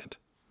having done it.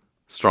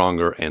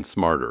 Stronger and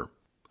smarter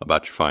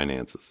about your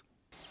finances.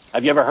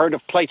 Have you ever heard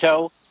of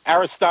Plato,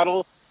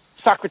 Aristotle,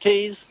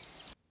 Socrates?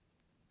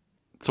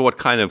 So what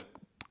kind of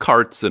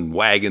carts and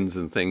wagons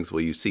and things will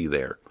you see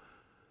there?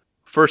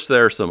 First,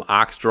 there are some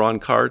ox-drawn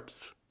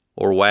carts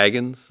or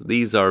wagons.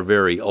 These are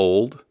very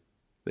old.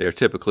 They are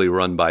typically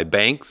run by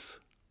banks,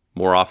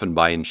 more often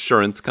by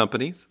insurance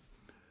companies.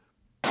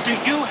 Do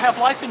you have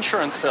life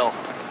insurance, Phil?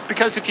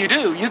 Because if you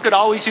do, you could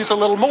always use a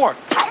little more,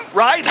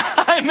 right?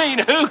 I mean,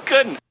 who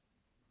couldn't?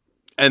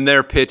 And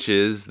their pitch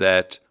is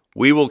that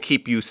we will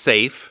keep you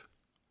safe.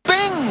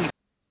 Bing!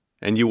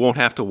 And you won't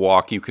have to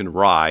walk. You can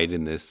ride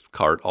in this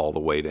cart all the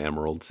way to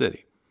Emerald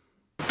City.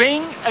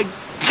 Bing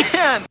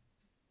again!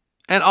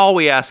 And all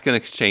we ask in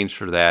exchange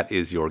for that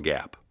is your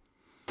gap.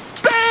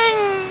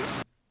 Bing!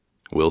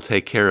 We'll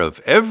take care of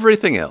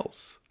everything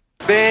else.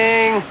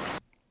 Bing!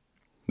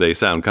 They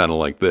sound kind of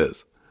like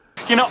this.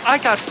 You know, I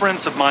got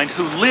friends of mine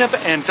who live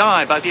and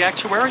die by the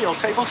actuarial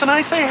tables, and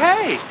I say,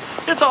 hey,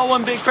 it's all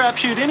one big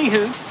crapshoot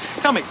anywho.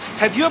 Tell me,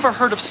 have you ever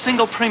heard of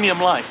single premium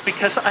life?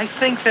 Because I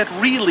think that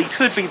really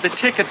could be the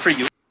ticket for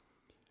you.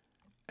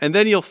 And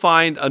then you'll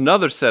find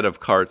another set of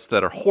carts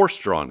that are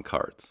horse-drawn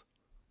carts.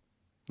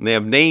 And they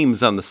have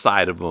names on the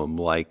side of them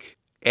like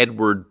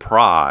Edward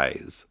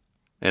Prize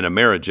and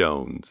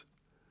Amerijones.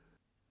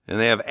 And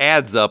they have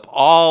ads up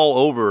all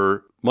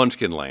over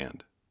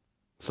Munchkinland.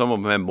 Some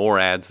of them have more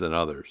ads than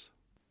others.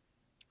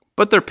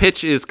 But their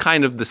pitch is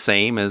kind of the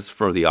same as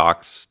for the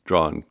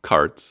ox-drawn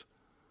carts.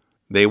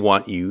 They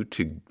want you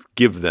to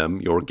give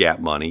them your gap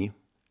money,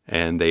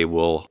 and they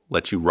will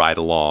let you ride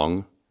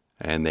along,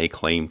 and they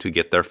claim to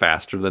get there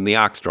faster than the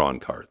ox-drawn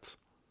carts.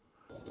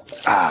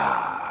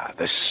 Ah,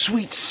 the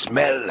sweet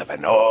smell of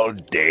an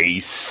all-day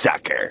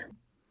sucker.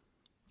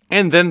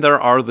 And then there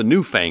are the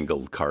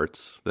newfangled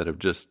carts that have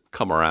just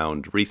come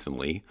around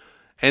recently,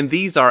 and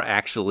these are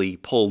actually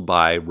pulled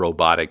by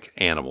robotic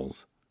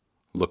animals.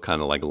 Look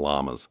kind of like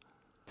llamas.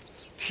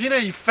 Tina,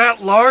 you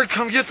fat lard,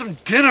 come get some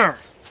dinner.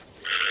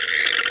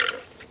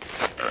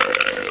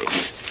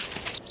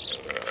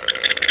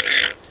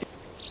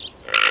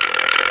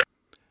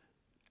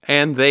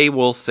 And they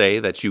will say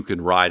that you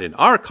can ride in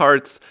our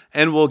carts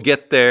and we'll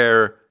get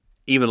there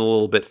even a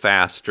little bit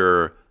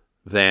faster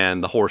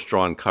than the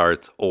horse-drawn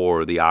carts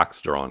or the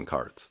ox-drawn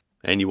carts.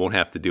 And you won't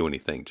have to do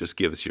anything. Just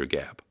give us your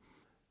gap.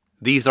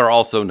 These are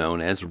also known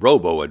as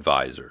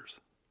robo-advisors.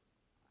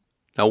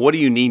 Now, what do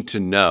you need to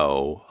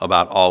know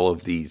about all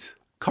of these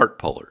cart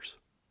pullers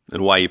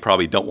and why you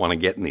probably don't want to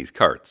get in these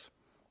carts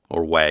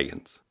or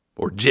wagons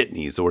or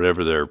jitneys or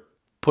whatever they're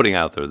putting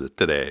out there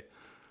today?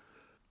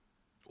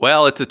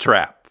 Well, it's a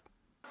trap.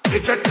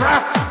 It's a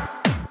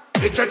trap!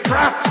 It's a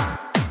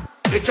trap!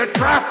 It's a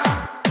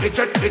trap! It's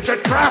a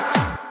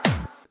trap!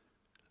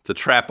 It's a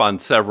trap on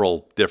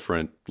several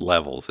different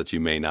levels that you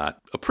may not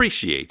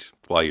appreciate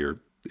while you're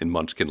in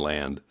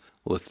Munchkinland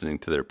listening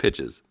to their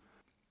pitches.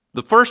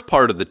 The first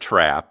part of the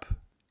trap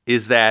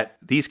is that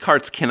these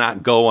carts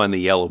cannot go on the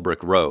yellow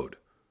brick road.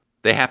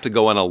 They have to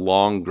go on a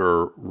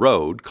longer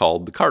road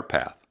called the cart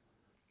path,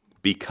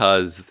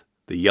 because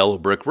the yellow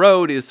brick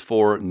road is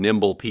for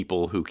nimble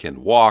people who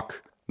can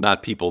walk,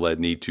 not people that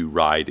need to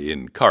ride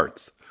in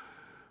carts.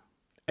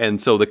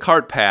 And so the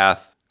cart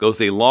path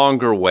goes a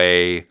longer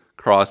way,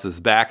 crosses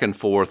back and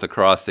forth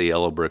across the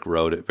yellow brick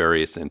road at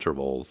various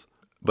intervals,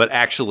 but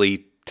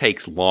actually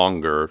takes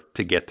longer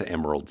to get to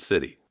Emerald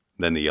City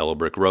than the yellow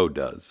brick road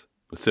does,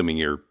 assuming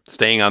you're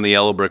staying on the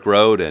yellow brick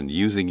road and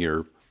using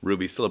your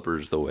ruby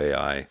slippers the way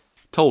I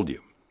told you.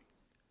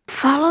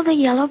 Follow the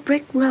yellow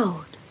brick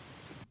road.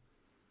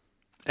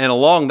 And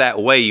along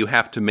that way, you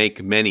have to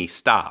make many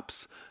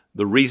stops.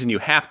 The reason you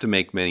have to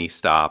make many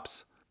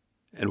stops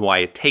and why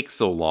it takes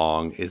so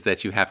long is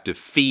that you have to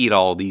feed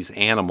all these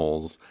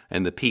animals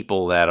and the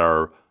people that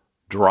are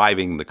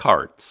driving the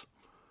carts.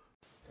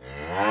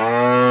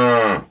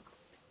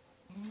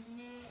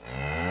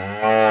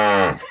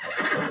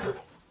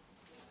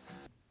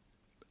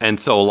 And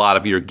so a lot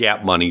of your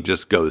gap money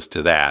just goes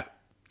to that,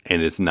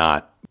 and it's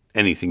not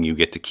anything you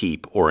get to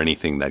keep or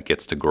anything that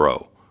gets to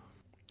grow.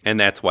 And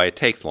that's why it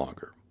takes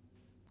longer.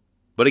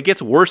 But it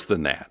gets worse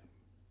than that.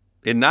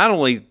 It not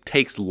only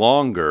takes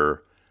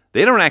longer,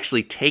 they don't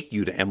actually take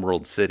you to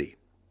Emerald City.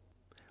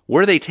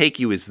 Where they take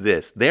you is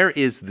this. There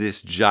is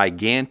this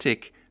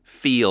gigantic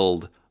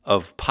field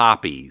of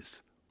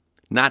poppies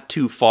not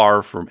too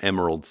far from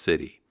Emerald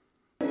City.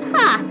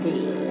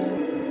 Poppy,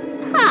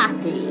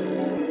 poppy,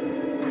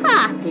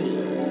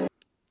 poppy.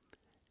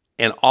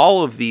 And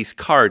all of these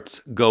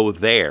carts go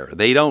there.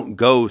 They don't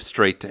go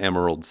straight to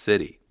Emerald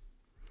City.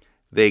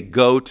 They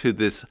go to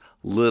this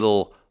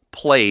little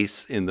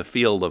place in the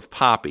field of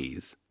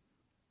poppies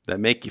that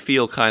make you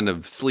feel kind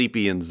of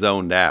sleepy and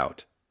zoned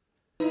out.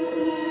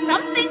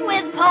 Something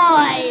with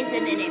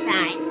poison in it,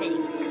 I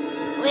think.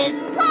 With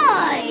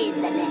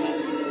poison in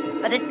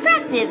it, but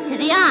attractive to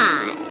the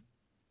eye.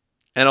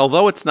 And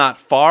although it's not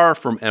far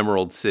from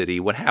Emerald City,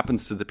 what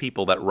happens to the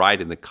people that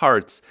ride in the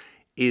carts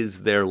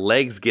is their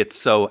legs get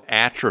so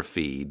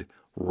atrophied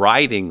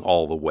riding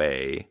all the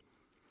way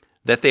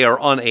that they are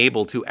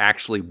unable to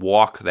actually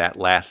walk that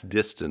last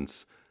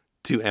distance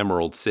to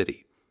Emerald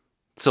City.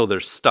 So they're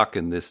stuck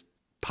in this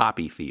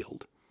poppy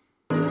field.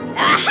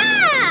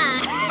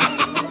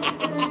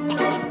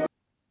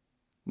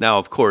 Now,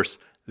 of course,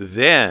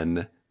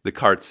 then the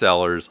cart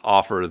sellers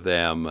offer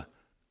them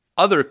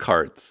other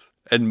carts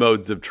and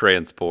modes of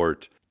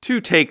transport to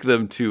take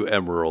them to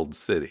Emerald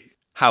City.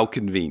 How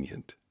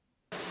convenient.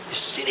 They're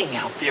sitting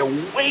out there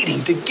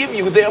waiting to give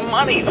you their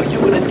money. Are you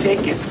going to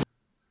take it?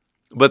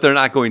 But they're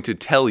not going to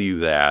tell you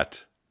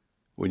that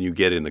when you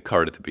get in the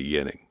cart at the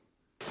beginning.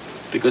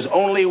 Because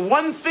only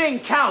one thing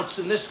counts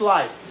in this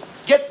life.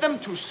 Get them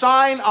to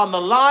sign on the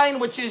line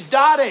which is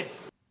dotted.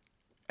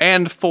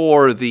 And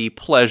for the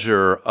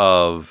pleasure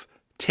of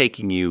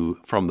taking you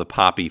from the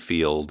poppy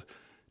field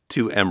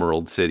to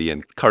Emerald City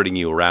and carting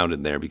you around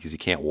in there because you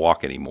can't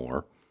walk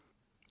anymore,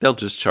 they'll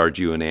just charge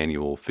you an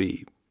annual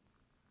fee.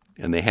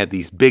 And they had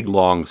these big,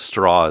 long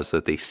straws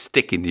that they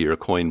stick into your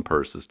coin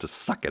purses to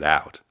suck it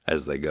out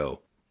as they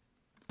go.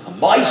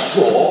 My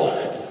straw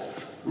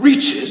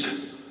reaches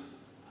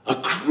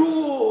across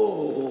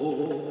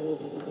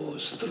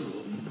the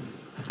room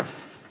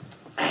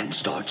and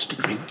starts to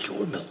drink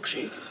your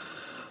milkshake.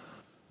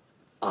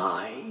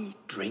 I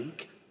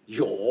drink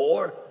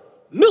your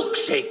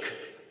milkshake.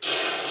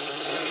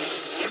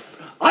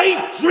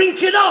 I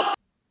drink it up!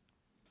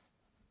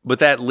 But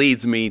that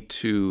leads me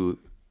to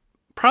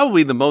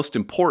probably the most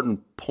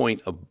important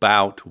point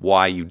about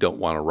why you don't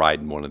want to ride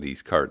in one of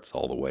these carts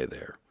all the way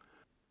there.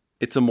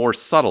 It's a more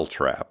subtle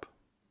trap,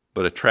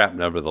 but a trap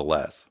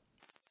nevertheless.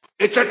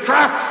 It's a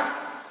trap!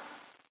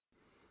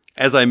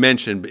 As I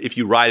mentioned, if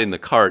you ride in the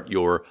cart,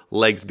 your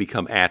legs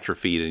become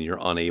atrophied and you're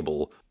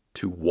unable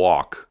to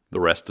walk the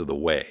rest of the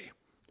way.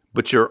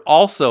 But you're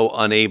also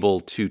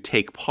unable to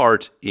take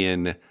part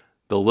in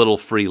the little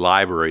free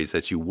libraries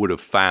that you would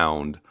have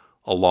found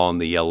along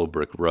the Yellow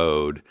Brick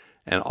Road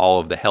and all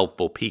of the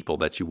helpful people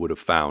that you would have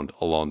found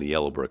along the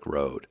Yellow Brick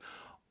Road.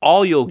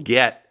 All you'll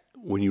get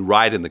when you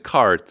ride in the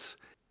carts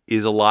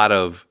is a lot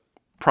of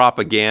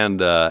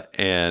propaganda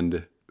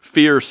and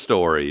fear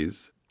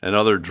stories and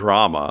other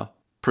drama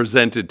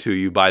presented to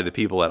you by the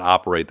people that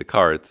operate the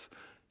carts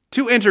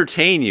to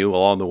entertain you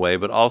along the way,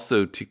 but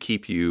also to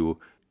keep you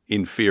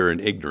in fear and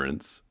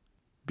ignorance,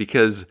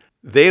 because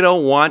they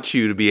don't want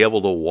you to be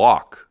able to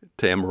walk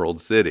to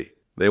Emerald City.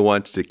 They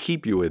want to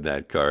keep you in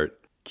that cart,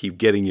 keep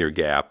getting your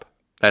gap.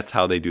 That's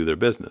how they do their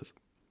business.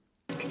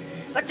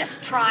 But just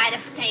try to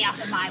stay out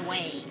of my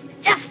way.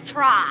 Just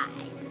try.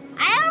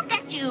 I'll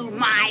get you,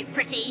 my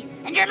pretty,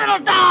 and your little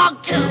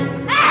dog, too.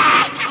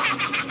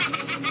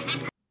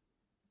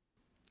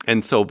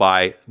 And so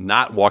by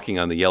not walking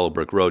on the Yellow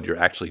Brick Road, you're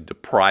actually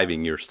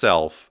depriving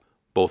yourself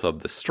both of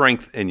the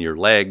strength in your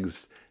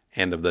legs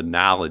and of the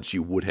knowledge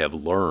you would have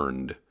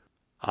learned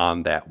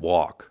on that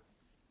walk.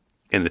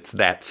 And it's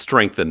that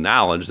strength and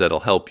knowledge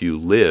that'll help you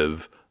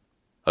live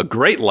a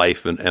great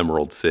life in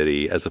Emerald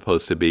City, as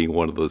opposed to being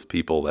one of those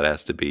people that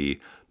has to be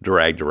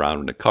dragged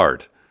around in a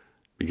cart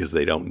because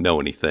they don't know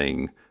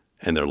anything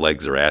and their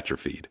legs are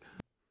atrophied.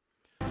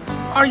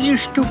 Are you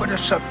stupid or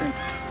something?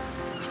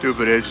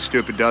 Stupid is,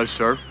 stupid does,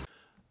 sir.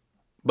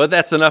 But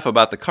that's enough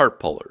about the cart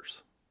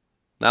pullers.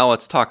 Now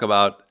let's talk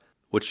about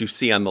what you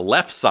see on the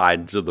left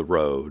sides of the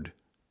road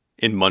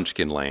in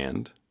Munchkin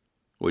Land,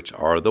 which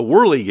are the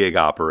whirligig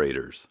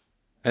operators.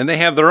 And they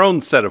have their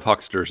own set of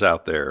hucksters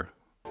out there.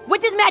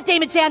 What does Matt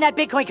Damon say on that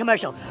Bitcoin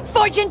commercial?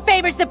 Fortune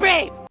favors the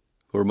brave!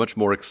 Who are much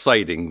more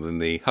exciting than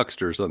the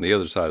hucksters on the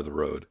other side of the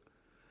road.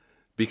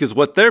 Because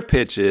what their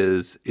pitch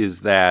is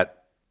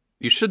that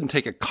you shouldn't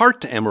take a cart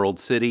to Emerald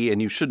City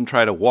and you shouldn't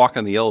try to walk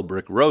on the Yellow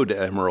Brick Road to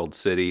Emerald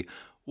City.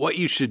 What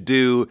you should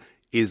do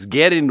is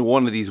get into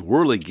one of these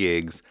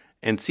whirligigs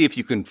and see if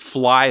you can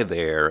fly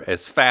there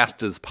as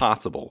fast as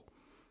possible.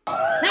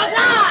 Now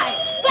fly!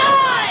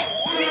 Fly!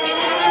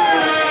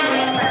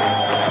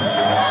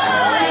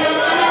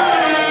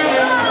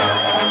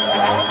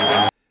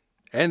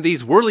 And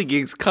these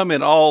whirligigs come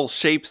in all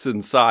shapes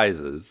and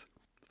sizes.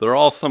 They're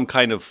all some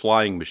kind of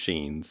flying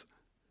machines.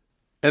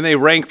 And they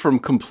rank from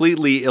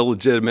completely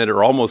illegitimate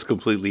or almost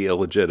completely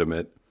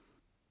illegitimate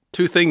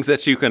Two things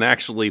that you can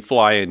actually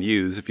fly and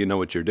use if you know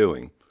what you're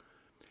doing.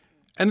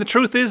 And the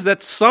truth is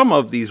that some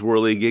of these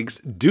whirligigs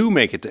do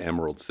make it to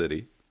Emerald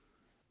City,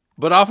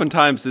 but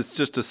oftentimes it's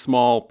just a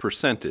small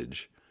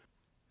percentage.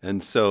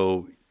 And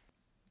so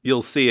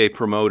you'll see a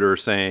promoter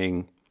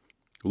saying,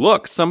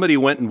 look, somebody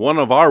went in one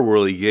of our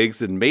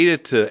whirligigs and made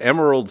it to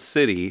Emerald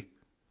City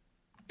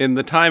in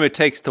the time it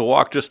takes to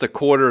walk just a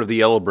quarter of the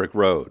Yellow Brick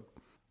Road.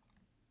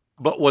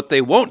 But what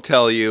they won't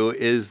tell you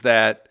is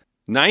that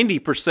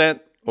 90%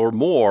 or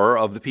more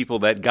of the people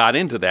that got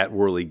into that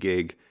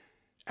whirligig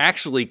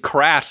actually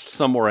crashed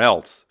somewhere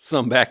else.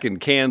 Some back in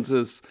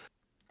Kansas.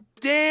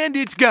 And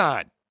it's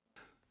gone.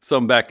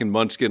 Some back in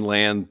Munchkin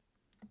Land.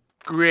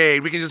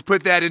 Great, we can just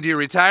put that into your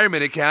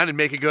retirement account and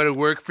make it go to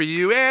work for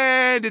you,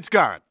 and it's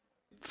gone.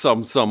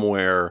 Some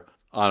somewhere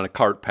on a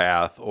cart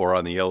path or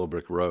on the Yellow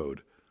Brick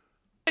Road.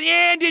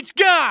 And it's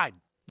gone!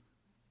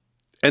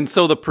 And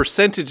so the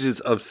percentages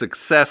of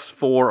success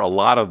for a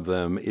lot of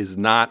them is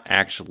not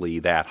actually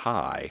that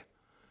high.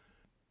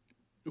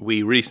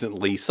 We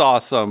recently saw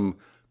some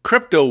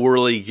crypto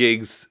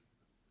whirligigs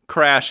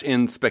crash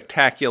in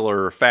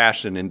spectacular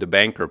fashion into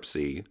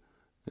bankruptcy,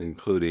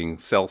 including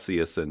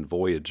Celsius and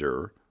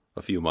Voyager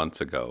a few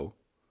months ago.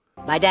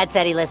 My dad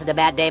said he listened to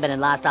Matt Damon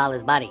and lost all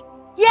his money.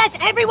 Yes,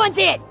 everyone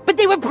did, but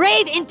they were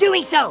brave in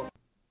doing so.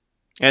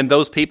 And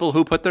those people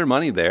who put their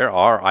money there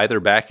are either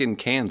back in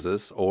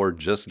Kansas or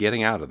just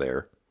getting out of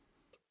there.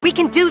 We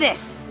can do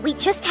this. We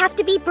just have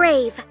to be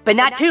brave. But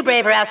not too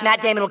brave or else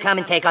Matt Damon will come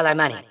and take all our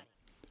money.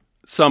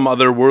 Some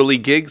other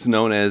whirligigs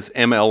known as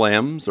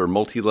MLMs or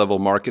multi-level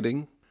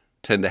marketing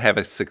tend to have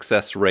a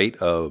success rate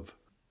of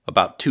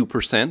about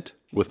 2%,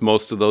 with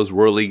most of those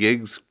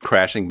whirligigs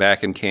crashing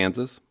back in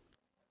Kansas.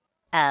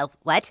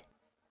 What?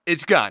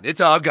 It's gone.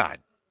 It's all gone.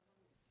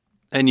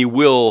 And you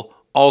will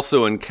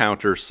also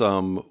encounter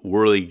some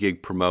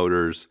whirligig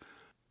promoters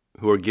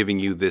who are giving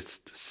you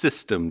this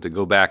system to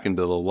go back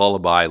into the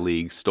Lullaby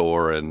League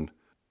store and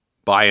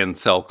buy and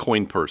sell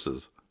coin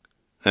purses.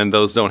 And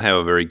those don't have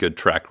a very good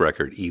track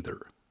record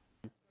either.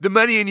 The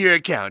money in your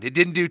account, it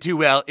didn't do too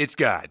well, it's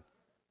gone.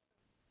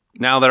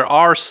 Now, there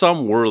are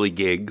some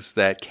whirligigs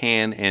that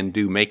can and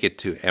do make it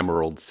to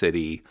Emerald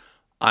City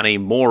on a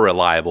more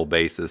reliable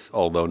basis,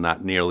 although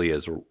not nearly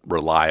as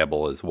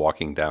reliable as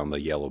walking down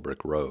the Yellow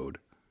Brick Road.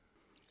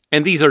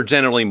 And these are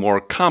generally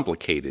more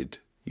complicated.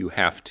 You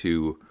have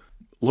to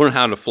learn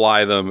how to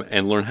fly them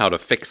and learn how to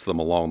fix them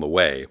along the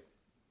way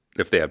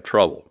if they have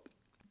trouble.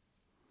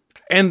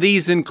 And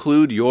these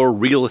include your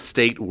real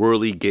estate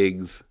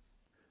whirligigs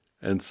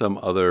and some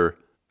other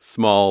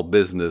small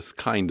business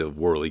kind of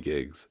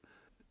whirligigs.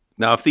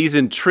 Now, if these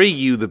intrigue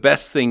you, the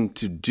best thing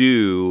to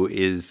do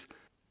is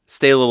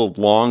stay a little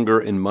longer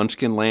in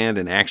Munchkin Land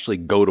and actually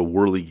go to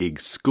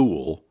whirligig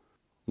school,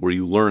 where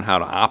you learn how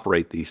to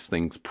operate these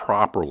things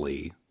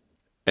properly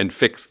and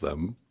fix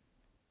them.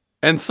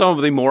 And some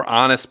of the more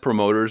honest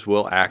promoters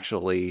will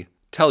actually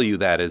tell you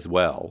that as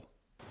well.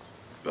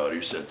 Bow to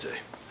your sensei.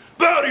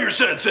 Bow to your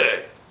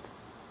sensei!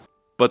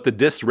 But the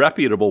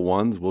disreputable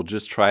ones will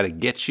just try to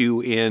get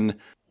you in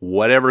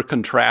whatever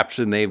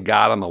contraption they've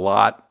got on the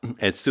lot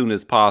as soon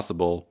as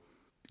possible.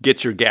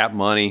 Get your gap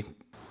money.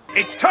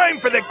 It's time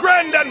for the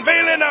grand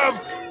unveiling of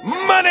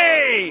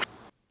money!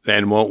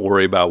 And won't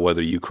worry about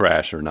whether you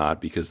crash or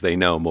not, because they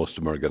know most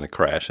of them are going to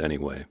crash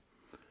anyway.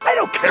 I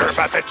don't care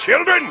about the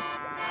children!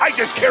 I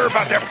just care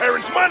about their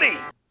parents' money!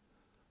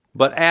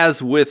 But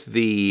as with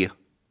the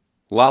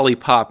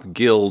Lollipop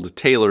Guild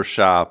tailor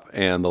shop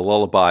and the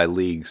Lullaby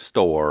League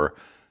store,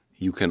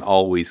 you can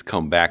always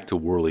come back to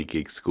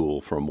whirligig school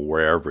from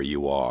wherever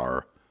you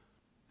are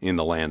in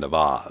the land of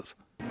Oz.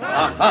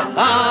 Ha ha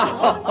ha,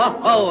 ho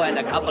ho ho, and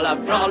a couple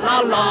of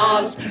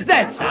tra-la-las.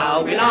 That's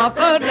how we laugh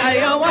a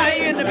day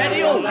away in the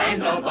merry old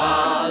land of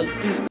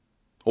Oz.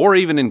 Or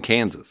even in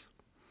Kansas.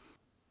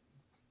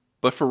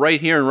 But for right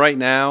here and right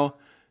now,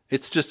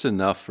 it's just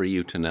enough for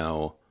you to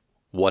know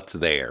what's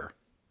there.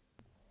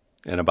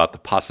 And about the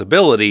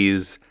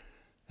possibilities,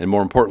 and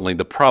more importantly,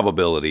 the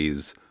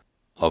probabilities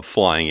of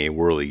flying a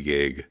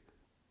whirligig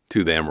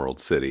to the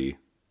Emerald City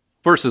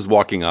versus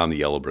walking on the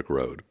Yellow Brick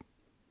Road.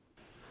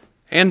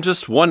 And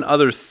just one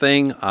other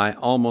thing I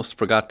almost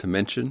forgot to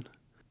mention.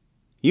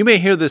 You may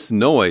hear this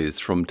noise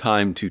from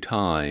time to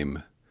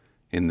time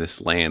in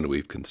this land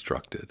we've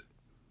constructed.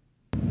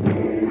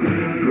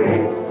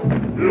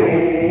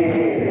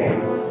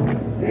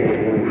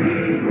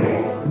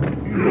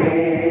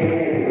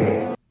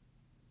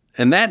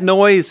 And that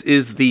noise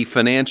is the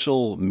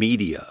financial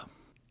media.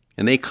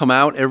 And they come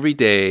out every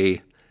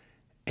day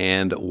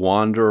and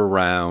wander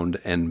around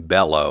and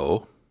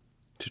bellow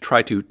to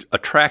try to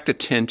attract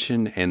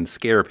attention and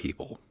scare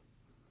people.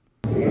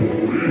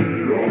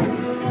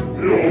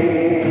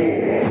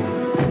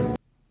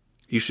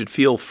 You should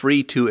feel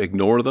free to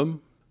ignore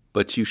them,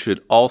 but you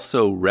should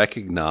also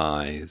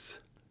recognize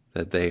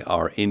that they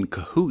are in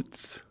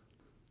cahoots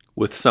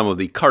with some of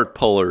the cart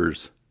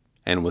pullers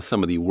and with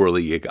some of the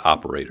whirligig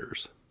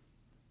operators.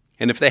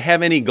 And if they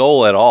have any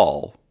goal at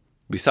all,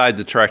 besides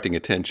attracting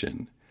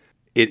attention,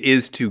 it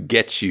is to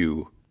get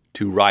you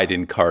to ride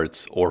in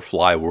carts or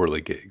fly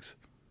whirligigs.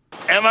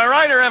 Am I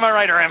right or am I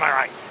right or am I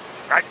right?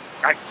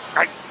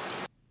 Right.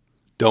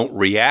 Don't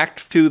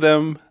react to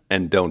them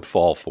and don't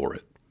fall for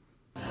it.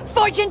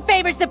 Fortune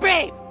favors the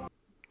brave!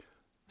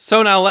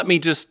 So now let me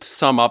just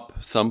sum up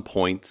some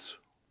points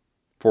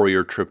for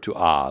your trip to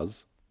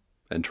Oz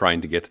and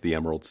trying to get to the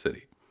Emerald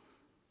City.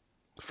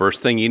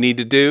 First thing you need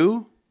to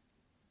do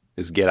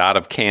is get out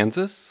of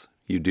Kansas.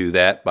 You do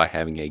that by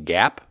having a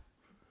gap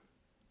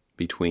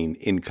between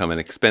income and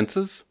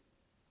expenses.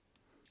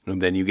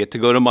 And then you get to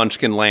go to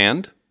Munchkin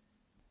Land,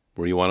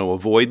 where you want to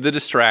avoid the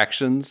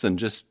distractions and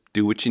just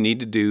do what you need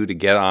to do to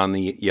get on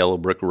the Yellow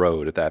Brick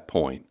Road at that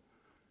point.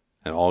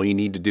 And all you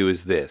need to do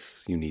is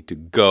this. You need to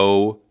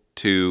go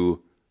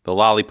to the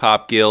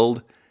Lollipop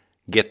Guild,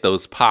 get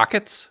those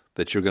pockets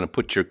that you're going to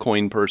put your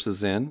coin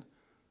purses in.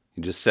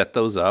 You just set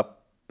those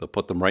up. They'll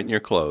put them right in your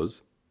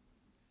clothes.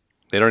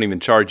 They don't even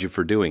charge you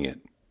for doing it.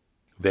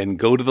 Then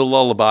go to the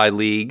Lullaby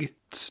League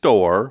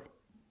store,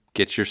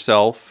 get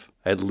yourself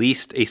at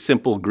least a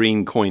simple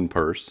green coin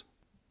purse,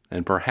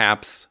 and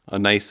perhaps a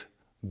nice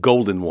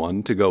golden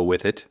one to go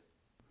with it.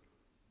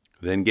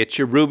 Then get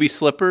your ruby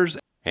slippers,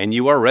 and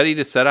you are ready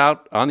to set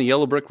out on the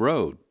Yellow Brick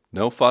Road.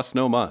 No fuss,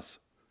 no muss.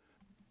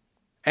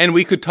 And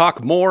we could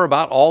talk more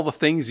about all the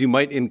things you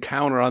might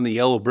encounter on the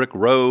Yellow Brick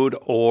Road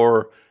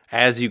or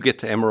as you get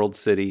to Emerald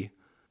City,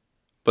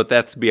 but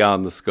that's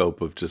beyond the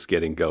scope of just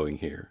getting going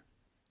here.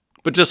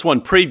 But just one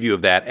preview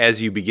of that,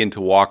 as you begin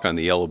to walk on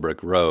the Yellow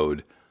Brick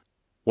Road,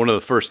 one of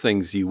the first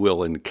things you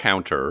will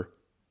encounter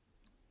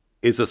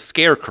is a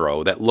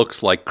scarecrow that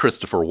looks like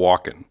Christopher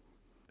Walken.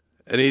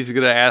 And he's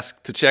going to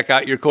ask to check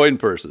out your coin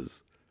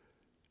purses.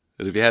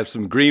 And if you have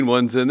some green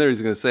ones in there,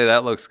 he's going to say,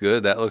 that looks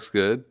good, that looks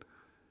good.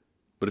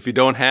 But if you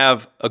don't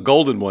have a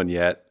golden one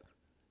yet,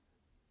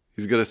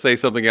 he's going to say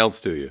something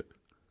else to you.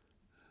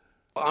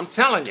 I'm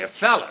telling you,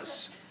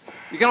 fellas,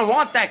 you're going to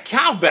want that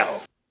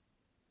cowbell.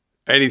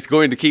 And he's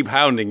going to keep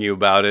hounding you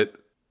about it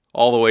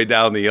all the way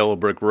down the Yellow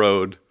Brick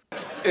Road.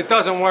 It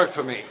doesn't work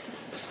for me.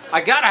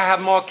 I got to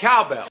have more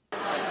cowbell.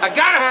 I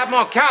got to have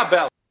more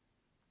cowbell.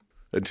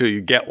 Until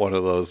you get one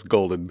of those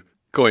golden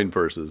coin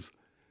purses.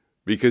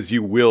 Because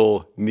you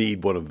will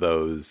need one of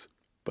those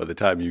by the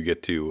time you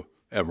get to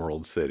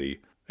Emerald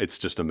City. It's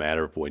just a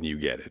matter of when you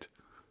get it.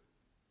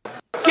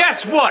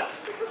 Guess what?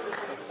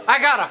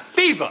 I got a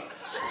fever.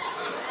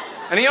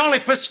 And the only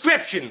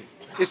prescription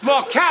is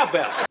more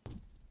cowbell.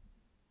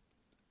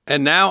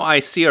 And now I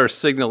see our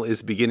signal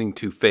is beginning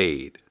to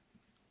fade.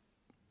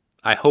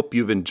 I hope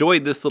you've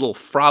enjoyed this little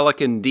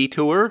frolicking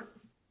detour.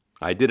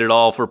 I did it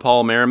all for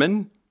Paul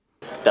Merriman.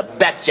 The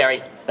best,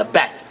 Jerry. The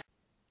best.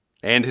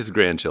 And his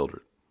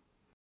grandchildren.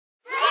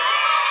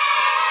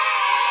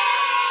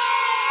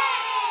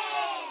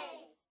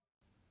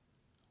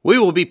 We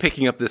will be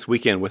picking up this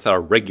weekend with our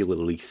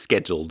regularly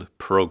scheduled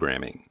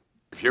programming.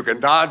 If you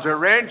can dodge a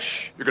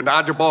wrench, you can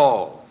dodge a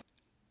ball.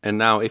 And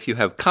now, if you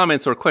have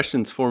comments or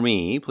questions for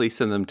me, please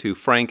send them to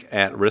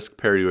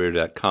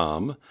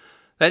frank@riskparodieradio.com.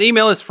 That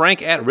email is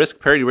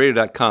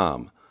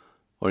frank@riskparodieradio.com.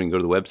 Or you can go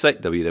to the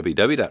website,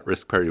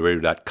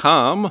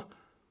 www.riskparodieradio.com.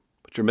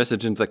 Put your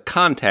message into the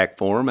contact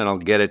form, and I'll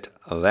get it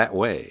that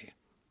way.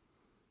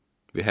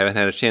 If you haven't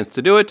had a chance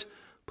to do it,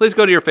 please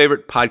go to your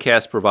favorite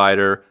podcast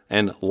provider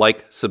and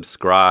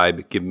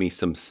subscribe, give me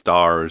some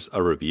stars,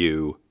 a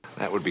review.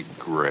 That would be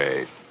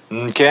great.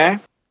 Okay.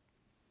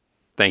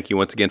 Thank you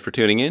once again for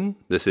tuning in.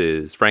 This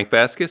is Frank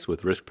Vasquez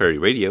with Risk Parody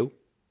Radio,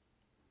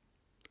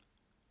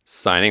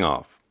 signing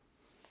off.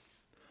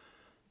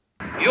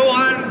 You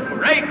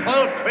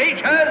ungrateful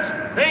creatures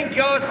think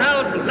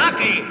yourselves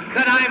lucky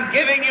that I'm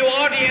giving you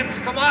audience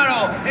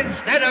tomorrow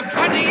instead of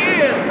 20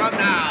 years from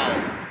now.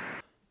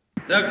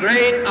 The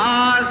great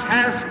Oz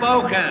has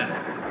spoken.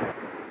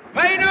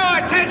 Pay no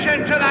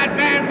attention to that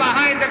man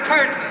behind the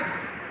curtain.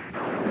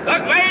 The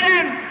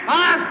great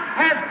Oz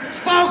has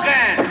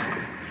spoken.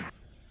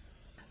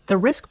 The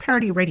Risk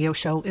Parody Radio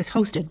Show is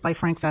hosted by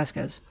Frank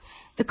Vasquez.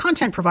 The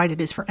content provided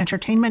is for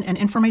entertainment and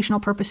informational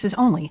purposes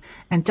only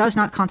and does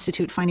not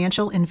constitute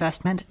financial,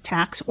 investment,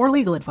 tax, or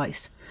legal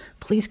advice.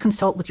 Please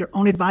consult with your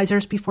own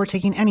advisors before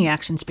taking any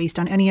actions based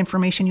on any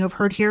information you have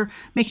heard here,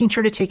 making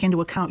sure to take into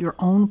account your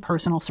own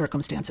personal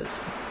circumstances.